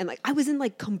happened. And like, I was in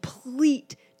like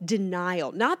complete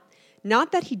denial. Not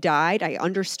that he died. I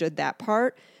understood that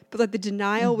part, but like the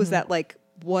denial was that like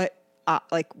what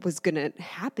like was going to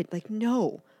happen. Like,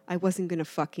 no, I wasn't going to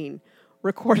fucking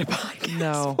record a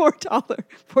podcast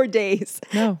for days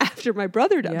after my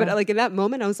brother died. Yeah. But like in that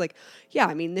moment I was like, yeah,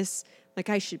 I mean this, like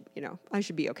I should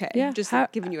be okay. Yeah. Just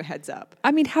like, giving you a heads up.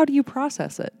 I mean, how do you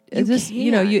process it? It's just,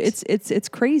 it's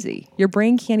crazy. Your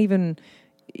brain can't even,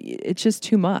 it's just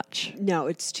too much. No,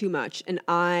 it's too much. And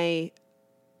I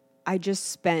just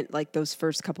spent like those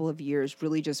first couple of years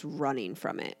really just running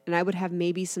from it. And I would have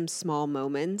maybe some small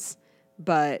moments,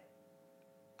 but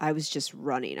I was just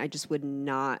running. I just would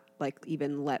not like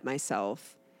even let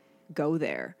myself go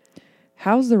there.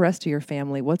 How's the rest of your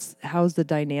family? How's the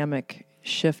dynamic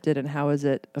shifted, and how has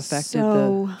it affected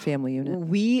the family unit?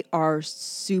 We are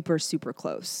super, super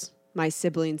close. My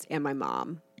siblings and my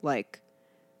mom. Like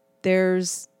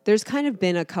there's kind of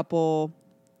been a couple,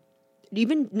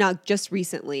 even not just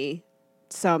recently,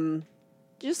 some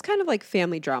just kind of like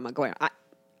family drama going on.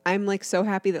 I'm like so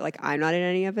happy that like I'm not in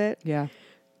any of it. Yeah.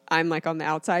 I'm like on the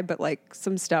outside, but like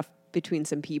some stuff between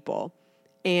some people.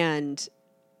 And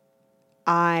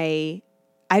I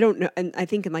don't know. And I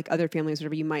think in like other families,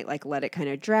 whatever, you might like let it kind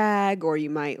of drag, or you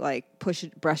might like brush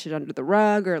it under the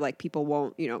rug, or like people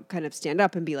won't, kind of stand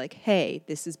up and be like, hey,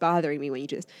 this is bothering me when you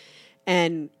do this.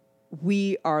 And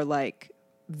we are like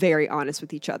very honest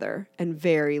with each other and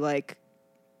very like,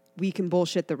 we can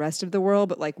bullshit the rest of the world,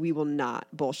 but like we will not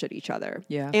bullshit each other.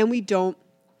 Yeah. And we don't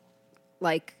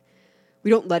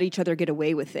let each other get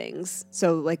away with things.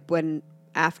 So like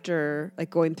after like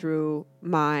going through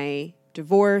my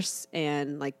divorce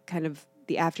and like kind of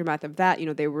the aftermath of that,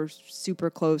 they were super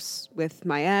close with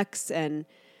my ex. And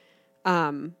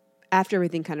after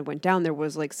everything kind of went down, there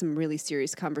was like some really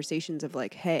serious conversations of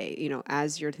like, hey,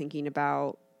 as you're thinking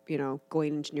about,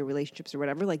 going into new relationships or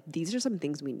whatever, like these are some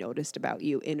things we noticed about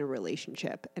you in a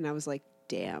relationship. And I was like,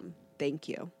 damn, thank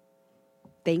you.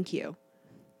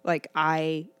 Like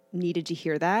I needed to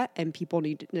hear that, and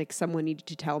someone needed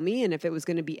to tell me. And if it was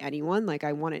going to be anyone, like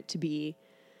I want it to be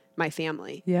my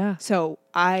family. Yeah. So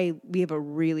we have a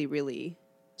really, really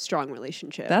strong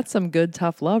relationship. That's some good,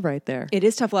 tough love right there. It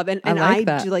is tough love. And I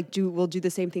we'll do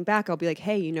the same thing back. I'll be like,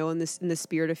 hey, in the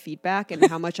spirit of feedback and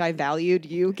how much I valued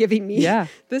you giving me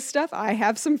this stuff, I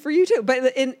have some for you too. But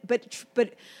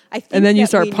I think, and then you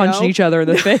start punching each other in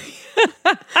the face.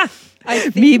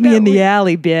 Meet me in the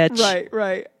alley, bitch.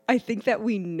 Right. I think that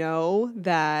we know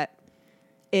that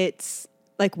it's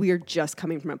like we are just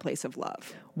coming from a place of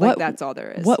love. Like that's all there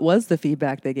is. What was the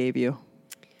feedback they gave you?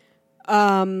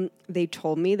 They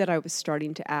told me that I was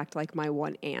starting to act like my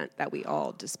one aunt that we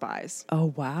all despise.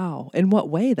 Oh, wow. In what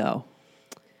way though?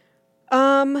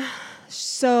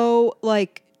 So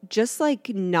like, just like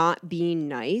not being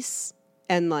nice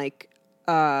and like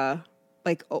kind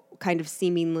of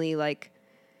seemingly like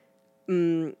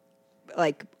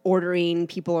ordering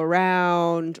people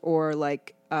around, or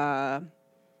like,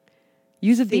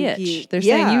 use a bitch. They're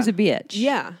saying use a bitch.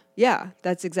 Yeah.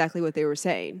 That's exactly what they were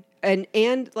saying.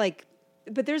 And like,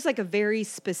 but there's like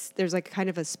there's like kind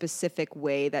of a specific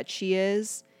way that she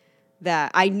is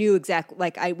that I knew exactly.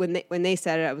 Like when they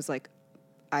said it, I was like,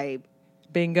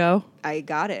 bingo. I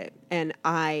got it. And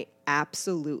I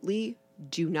absolutely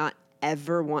do not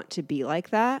ever want to be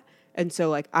like that. And so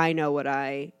like, I know what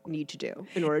I need to do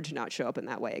in order to not show up in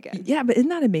that way again. Yeah. But isn't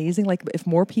that amazing? Like if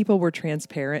more people were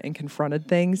transparent and confronted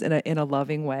things in a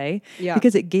loving way,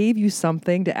 because it gave you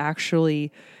something to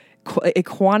actually, it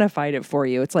quantified it for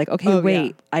you. It's like,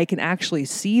 okay, I can actually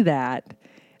see that.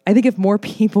 I think if more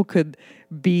people could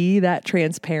be that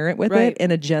transparent with it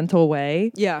in a gentle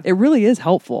way, it really is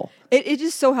helpful. It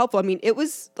is so helpful. I mean, it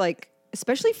was like,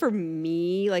 especially for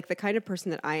me, like the kind of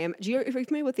person that I am. Are you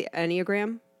familiar with the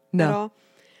Enneagram? No. At all?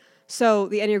 So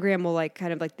the Enneagram will like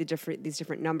kind of like these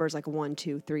different numbers, like 1,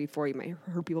 2, 3, 4. You might have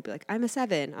heard people be like, I'm a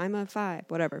 7, I'm a 5,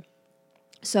 whatever.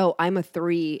 So I'm a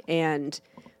 3, and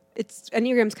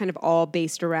Enneagram's kind of all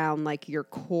based around like your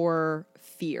core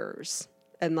fears,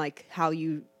 and like how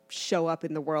you show up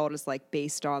in the world is like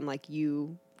based on like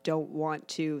you don't want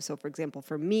to. So for example,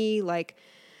 for me, like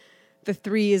The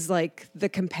 3 is like the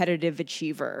competitive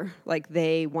achiever. Like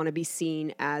they want to be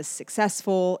seen as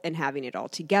successful and having it all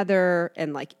together.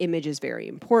 And like image is very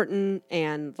important.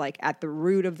 And like at the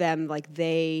root of them, like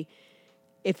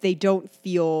if they don't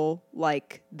feel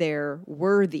like they're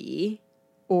worthy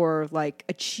or like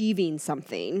achieving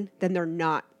something, then they're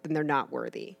not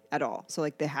worthy at all. So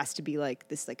like there has to be like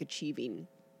this like achieving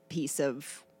piece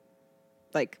of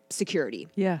like security.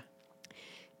 Yeah.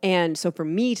 And so for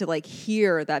me to like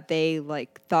hear that they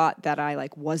like thought that I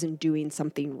like wasn't doing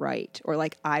something right, or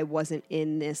like I wasn't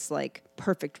in this like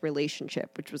perfect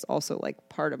relationship, which was also like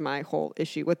part of my whole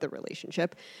issue with the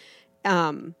relationship.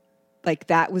 Like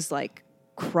that was like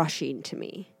crushing to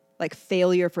me. Like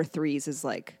failure for 3s is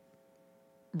like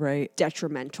right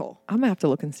detrimental. I'm gonna have to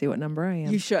look and see what number I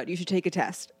am. You should take a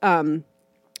test.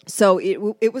 So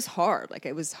it was hard. Like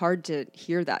it was hard to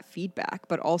hear that feedback,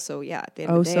 but also, yeah, at the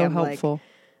end of the day, so I'm helpful. like,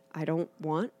 I don't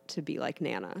want to be like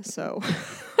Nana. So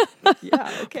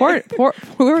yeah, okay. Poor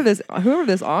whoever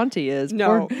this auntie is.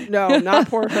 No, not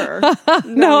poor her.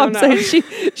 No, I'm saying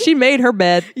she made her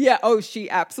bed. Yeah. Oh, she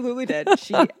absolutely did.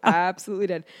 She absolutely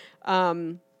did.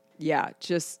 Yeah.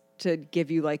 Just to give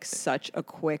you like such a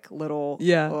quick little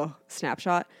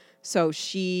snapshot. So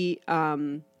she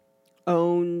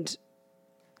owned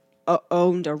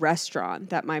a restaurant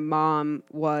that my mom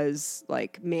was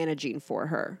like managing for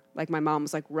her. Like my mom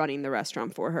was like running the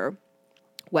restaurant for her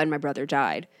when my brother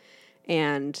died.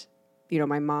 And, you know,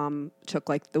 my mom took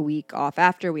like the week off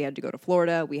after. We had to go to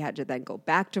Florida. We had to then go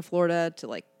back to Florida to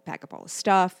like pack up all the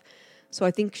stuff. So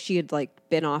I think she had like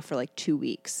been off for like 2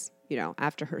 weeks, you know,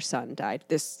 after her son died,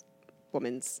 this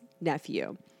woman's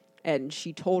nephew. And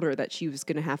she told her that she was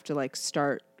going to have to like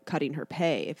start cutting her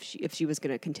pay if she was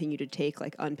going to continue to take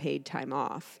like unpaid time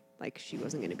off. Like she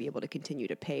wasn't going to be able to continue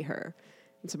to pay her.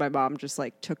 And so my mom just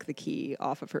like took the key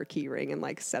off of her key ring and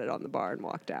like set it on the bar and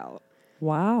walked out.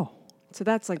 Wow. So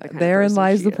that's like the kind therein of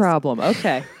lies the is. problem.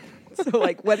 Okay. So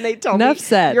like when they tell Enough me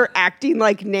said. You're acting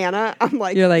like Nana, I'm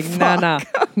like, you're like,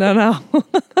 no.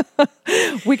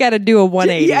 We got to do a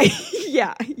 180.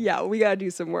 Yeah. We got to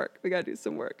do some work.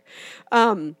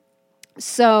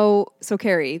 So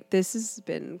Keri, this has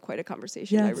been quite a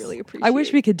conversation. Yes. I really appreciate it. I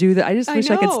wish we could do that. I just wish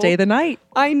I could stay the night.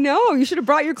 I know. You should have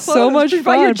brought your clothes. So much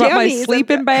fun. I brought my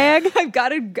sleeping bag. I've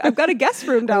got a guest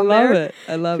room down there.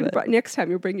 I love it. Next time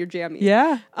you'll bring your jammies.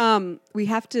 Yeah. We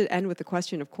have to end with the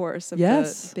question, of course, of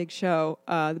the big show.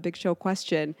 The big show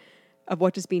question of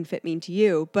what does being fit mean to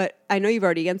you? But I know you've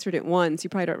already answered it once. You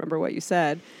probably don't remember what you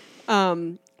said.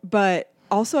 But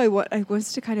also I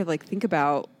was to kind of like think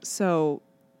about, so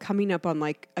coming up on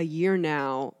like a year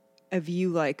now of you,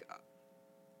 like,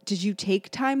 did you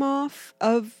take time off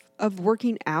of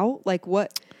working out? Like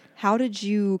how did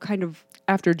you kind of...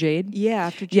 After Jade? Yeah,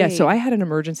 after Jade. Yeah, so I had an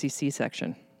emergency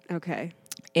C-section. Okay.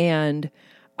 And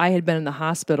I had been in the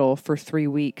hospital for 3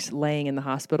 weeks, laying in the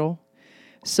hospital.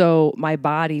 So my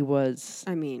body was...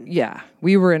 Yeah,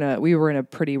 we were in a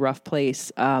pretty rough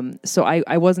place. So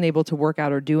I wasn't able to work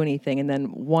out or do anything. And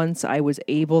then once I was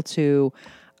able to...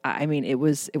 it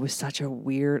was such a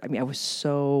weird, I was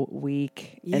so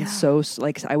weak and so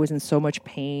like I was in so much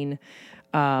pain.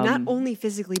 Not only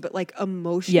physically, but like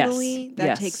emotionally,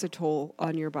 that takes a toll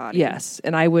on your body. Yes.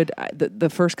 And I would, the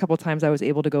first couple of times I was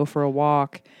able to go for a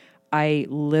walk, I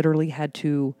literally had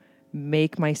to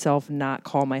make myself not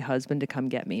call my husband to come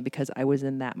get me because I was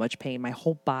in that much pain. My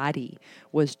whole body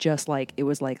was just like, it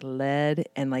was like lead,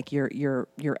 and like your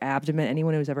abdomen,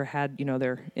 anyone who's ever had,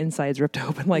 their insides ripped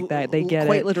open like that, they get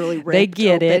quite it. Literally ripped They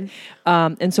get open.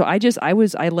 it. And so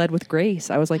I led with grace.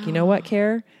 I was like, you know what,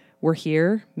 Keri? We're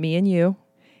here, me and you,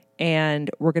 and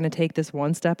we're going to take this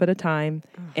one step at a time,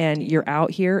 you're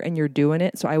out here and you're doing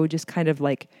it. So I would just kind of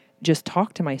like, just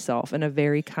talk to myself in a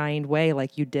very kind way,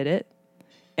 like, you did it.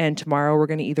 And tomorrow we're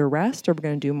going to either rest or we're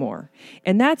going to do more.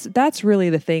 And that's really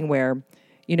the thing where,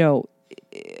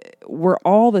 we're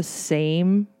all the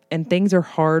same and things are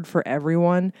hard for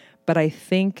everyone. But I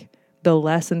think the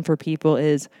lesson for people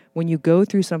is when you go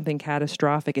through something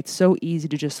catastrophic, it's so easy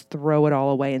to just throw it all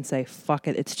away and say, fuck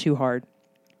it, it's too hard.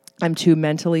 I'm too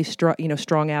mentally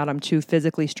strung out. I'm too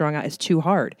physically strung out. It's too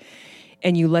hard.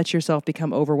 And you let yourself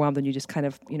become overwhelmed and you just kind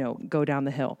of, go down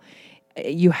the hill.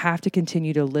 You have to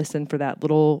continue to listen for that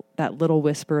little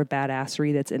whisper of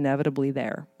badassery that's inevitably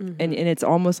there. Mm-hmm. And it's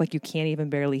almost like you can't even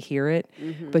barely hear it,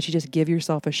 but you just give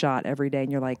yourself a shot every day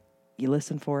and you're like, you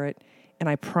listen for it. And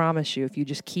I promise you, if you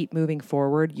just keep moving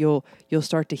forward, you'll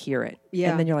start to hear it. Yeah.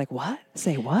 And then you're like, what?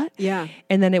 Say what? Yeah.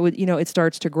 And then it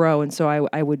starts to grow. And so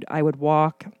I would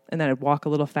walk, and then I'd walk a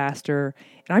little faster.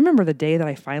 And I remember the day that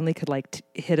I finally could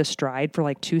hit a stride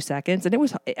for 2 seconds. And it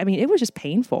was just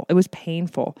painful. It was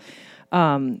painful.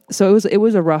 So it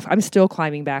was a rough, I'm still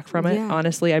climbing back from it. Yeah.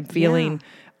 I'm feeling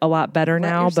a lot better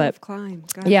now, but climb.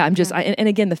 yeah, I'm just, and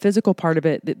again, the physical part of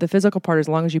it, the physical part, as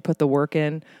long as you put the work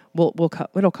in,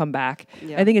 it'll come back.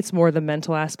 Yeah. I think it's more the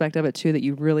mental aspect of it too, that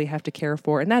you really have to care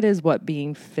for. And that is what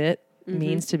being fit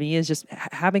means to me, is just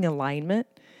having alignment.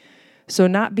 So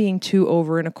not being too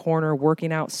over in a corner,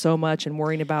 working out so much and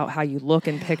worrying about how you look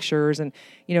in pictures, and,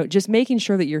 just making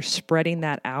sure that you're spreading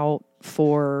that out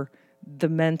for the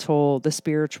mental, the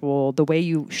spiritual, the way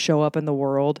you show up in the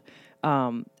world.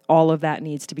 All of that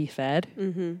needs to be fed.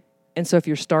 Mm-hmm. And so if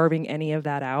you're starving any of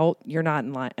that out, you're not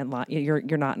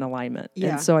you're not in alignment.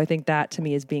 Yeah. And so I think that to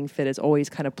me is being fit, is always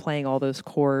kind of playing all those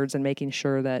chords and making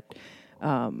sure that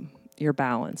you're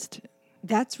balanced.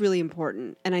 That's really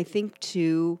important. And I think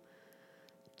too,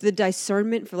 the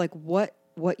discernment for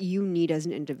what you need as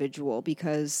an individual,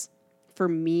 because for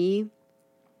me,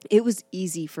 it was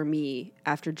easy for me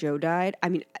after Joe died. I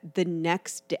mean, the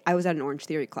next day, I was at an Orange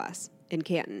Theory class in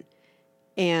Canton,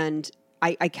 and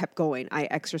I kept going. I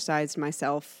exercised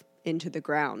myself into the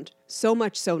ground. So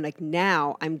much so,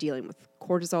 now I'm dealing with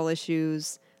cortisol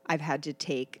issues. I've had to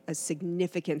take a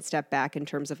significant step back in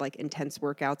terms of intense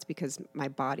workouts, because my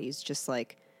body's just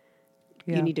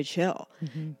you need to chill.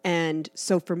 Mm-hmm. And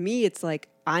so for me, it's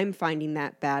I'm finding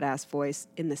that badass voice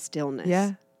in the stillness.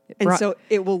 Yeah. And so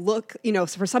it will look, so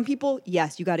for some people,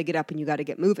 yes, you got to get up and you got to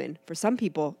get moving. For some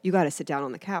people, you got to sit down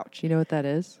on the couch. You know what that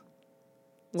is?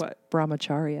 What?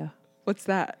 Brahmacharya. What's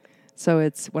that? So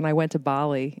it's when I went to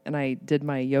Bali and I did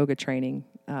my yoga training,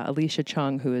 Alicia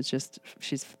Chung, who is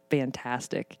she's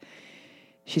fantastic.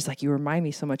 She's like, you remind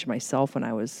me so much of myself when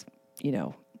I was,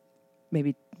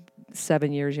 maybe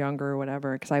 7 years younger or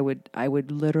whatever. Cause I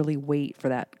would literally wait for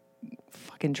that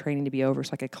fucking training to be over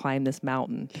so I could climb this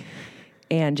mountain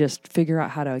and just figure out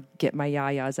how to get my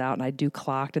yayas out. And I'd do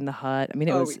clocked in the hut. I mean,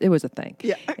 it was a thing.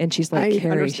 Yeah. And she's like,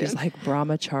 Keri, she's like,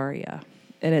 Brahmacharya.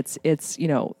 And it's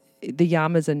the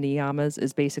yamas and niyamas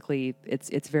is basically,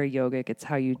 it's very yogic. It's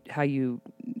how you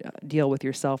deal with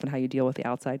yourself and how you deal with the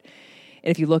outside. And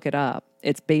if you look it up,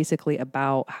 it's basically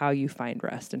about how you find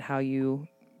rest and how you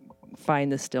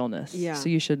find the stillness. Yeah. So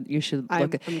you should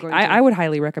look at. I would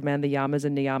highly recommend the Yamas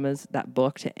and Niyamas, that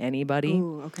book, to anybody.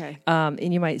 Ooh, okay.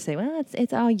 And you might say, well,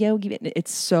 it's all yogi.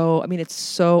 It's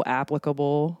so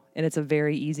applicable, and it's a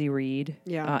very easy read.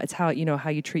 Yeah. It's how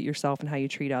you treat yourself and how you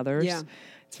treat others. Yeah.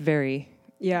 It's very.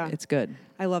 Yeah. It's good.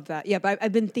 I love that. Yeah, but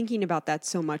I've been thinking about that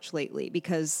so much lately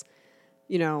because,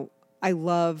 I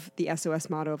love the SOS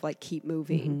motto of keep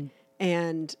moving. Mm-hmm.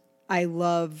 And I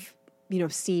love,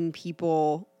 seeing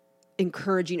people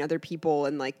encouraging other people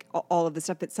and all of the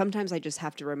stuff. But sometimes I just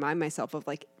have to remind myself of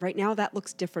right now that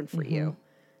looks different for mm-hmm. you.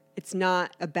 It's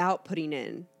not about putting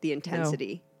in the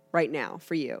intensity right now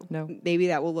for you. No. Maybe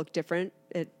that will look different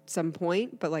at some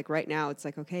point, but right now it's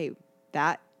okay,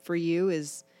 that for you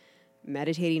is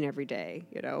meditating every day,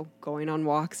 going on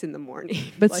walks in the morning.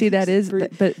 But see, that is,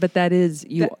 but that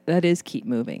is keep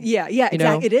moving. Yeah.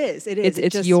 Exactly. It is.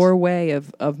 It's your way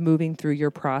of moving through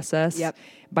your process. Yep.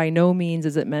 By no means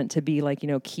is it meant to be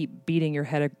keep beating your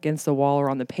head against the wall or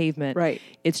on the pavement. Right.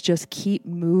 It's just keep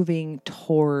moving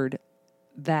toward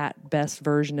that best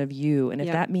version of you. And if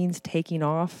that means taking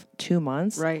off 2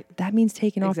 months, right, that means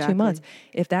taking off 2 months.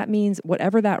 If that means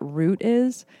whatever that route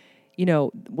is,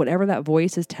 whatever that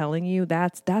voice is telling you,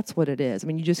 that's what it is. I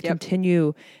mean, you just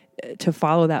continue to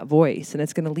follow that voice, and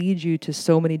it's going to lead you to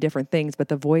so many different things, but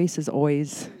the voice is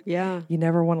always, you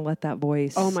never want to let that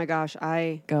voice oh my gosh,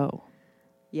 go.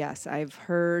 Yes, I've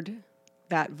heard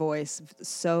that voice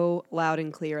so loud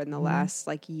and clear in the mm-hmm.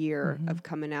 last year mm-hmm. of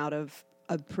coming out of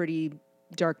a pretty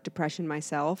dark depression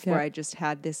myself, where I just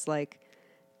had this oh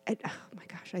my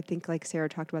gosh, I think Sarah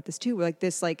talked about this too, where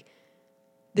this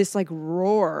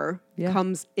roar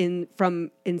comes in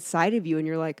from inside of you, and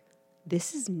you're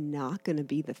this is not going to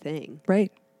be the thing.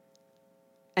 Right.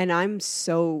 And I'm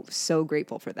so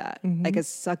grateful for that. Mm-hmm. As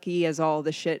sucky as all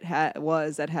the shit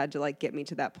was that had to get me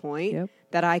to that point,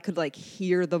 that I could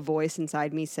hear the voice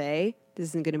inside me say, this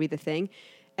isn't going to be the thing.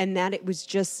 And that it was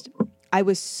just, I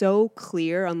was so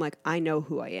clear on I know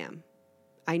who I am.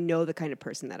 I know the kind of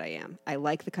person that I am. I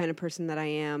like the kind of person that I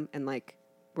am. And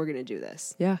we're going to do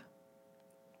this. Yeah.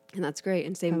 And that's great.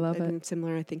 And same, and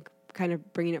similar, I think, kind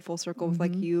of bringing it full circle mm-hmm.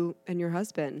 with you and your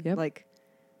husband. Yep.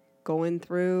 Going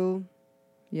through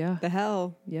the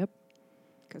hell. Yep.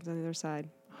 Comes on the other side.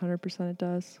 100% it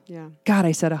does. Yeah. God,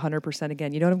 I said 100%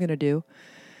 again. You know what I'm going to do?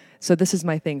 So this is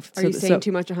my thing. Are you saying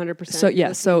too much 100%? So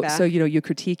yeah, so you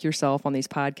critique yourself on these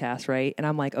podcasts, right? And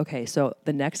I'm like, okay, so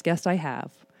the next guest I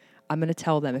have, I'm going to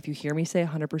tell them, if you hear me say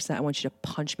 100%, I want you to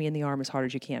punch me in the arm as hard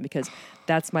as you can, because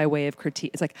that's my way of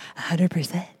critique. It's like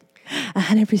 100%.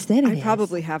 100%. I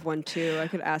probably have one too. I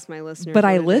could ask my listeners. But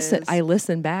I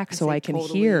listen back so I can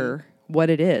hear what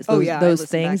it is. Those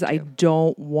things, I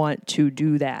don't want to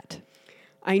do that.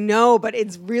 I know, but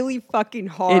it's really fucking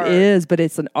hard. It is, but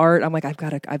it's an art. I'm like, I've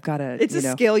got to. It's a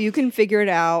skill. You can figure it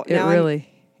out.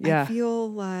 I feel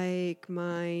like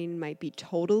mine might be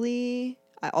totally.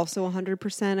 Also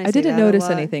 100%. I didn't notice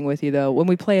anything with you though. When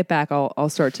we play it back, I'll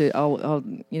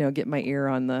get my ear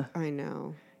on the. I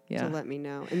know. Yeah. So let me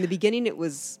know. In the beginning,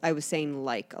 I was saying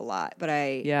like a lot, but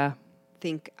I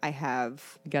think I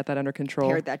have got that under control.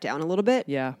 Pared that down a little bit.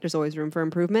 Yeah. There's always room for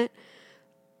improvement.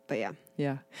 But yeah.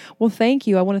 Yeah. Well, thank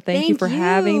you. I want to thank you for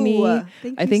having me.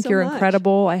 I think you're much.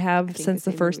 Incredible. I have since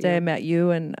the first day I met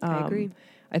you, and I agree.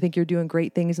 I think you're doing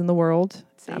great things in the world.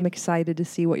 Same. I'm excited to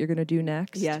see what you're going to do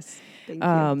next. Yes. Thank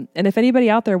you. And if anybody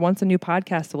out there wants a new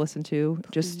podcast to listen to,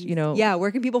 just, Yeah,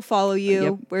 where can people follow you?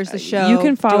 Yep. Where's the show? You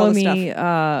can follow me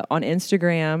on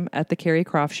Instagram at the Keri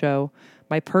Croft Show.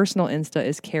 My personal Insta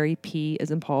is Keri P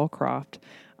as in Paul Croft.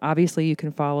 Obviously, you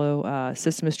can follow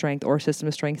System of Strength or System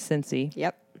of Strength Cincy.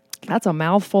 Yep. That's a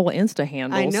mouthful of Insta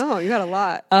handles. I know. You got a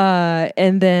lot.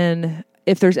 And then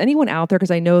if there's anyone out there,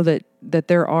 because I know that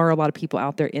there are a lot of people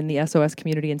out there in the SOS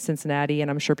community in Cincinnati,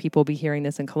 and I'm sure people will be hearing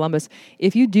this in Columbus.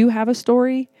 If you do have a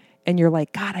story and you're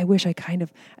like, God, I wish I kind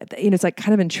of, it's like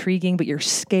kind of intriguing, but you're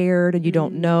scared and you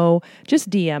don't know, just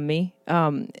DM me.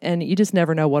 And you just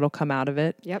never know what'll come out of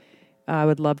it. Yep. I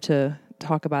would love to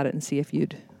talk about it and see if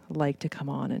you'd like to come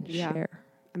on and share.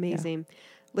 Amazing. Yeah.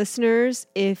 Listeners,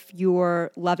 if you're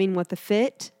loving What the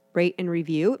Fit, rate and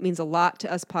review. It means a lot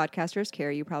to us podcasters.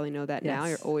 Keri, you probably know that now.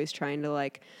 You're always trying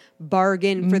to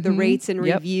bargain for the rates and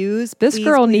reviews. This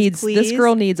girl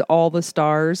needs all the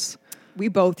stars. We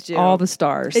both do. All the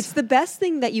stars. It's the best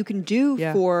thing that you can do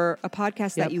for a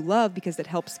podcast that you love, because it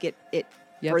helps get it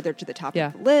further to the top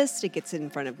of the list. It gets in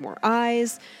front of more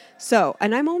eyes. So,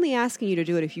 and I'm only asking you to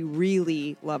do it if you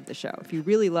really love the show, if you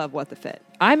really love What the Fit.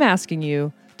 I'm asking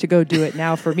you to go do it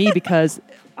now for me, because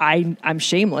I'm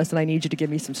shameless and I need you to give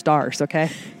me some stars,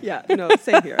 okay? Yeah, no,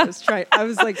 same here. I was trying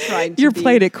to You're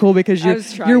played it cool because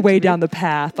you're way down the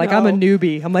path. Like, I'm a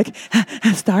newbie. I'm like,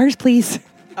 stars, please.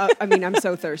 I'm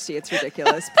so thirsty. It's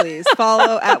ridiculous. Please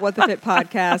follow at What the Fit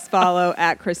Podcast. Follow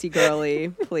at Chrissy Girly.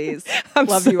 Please.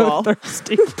 Love you all.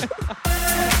 Thirsty.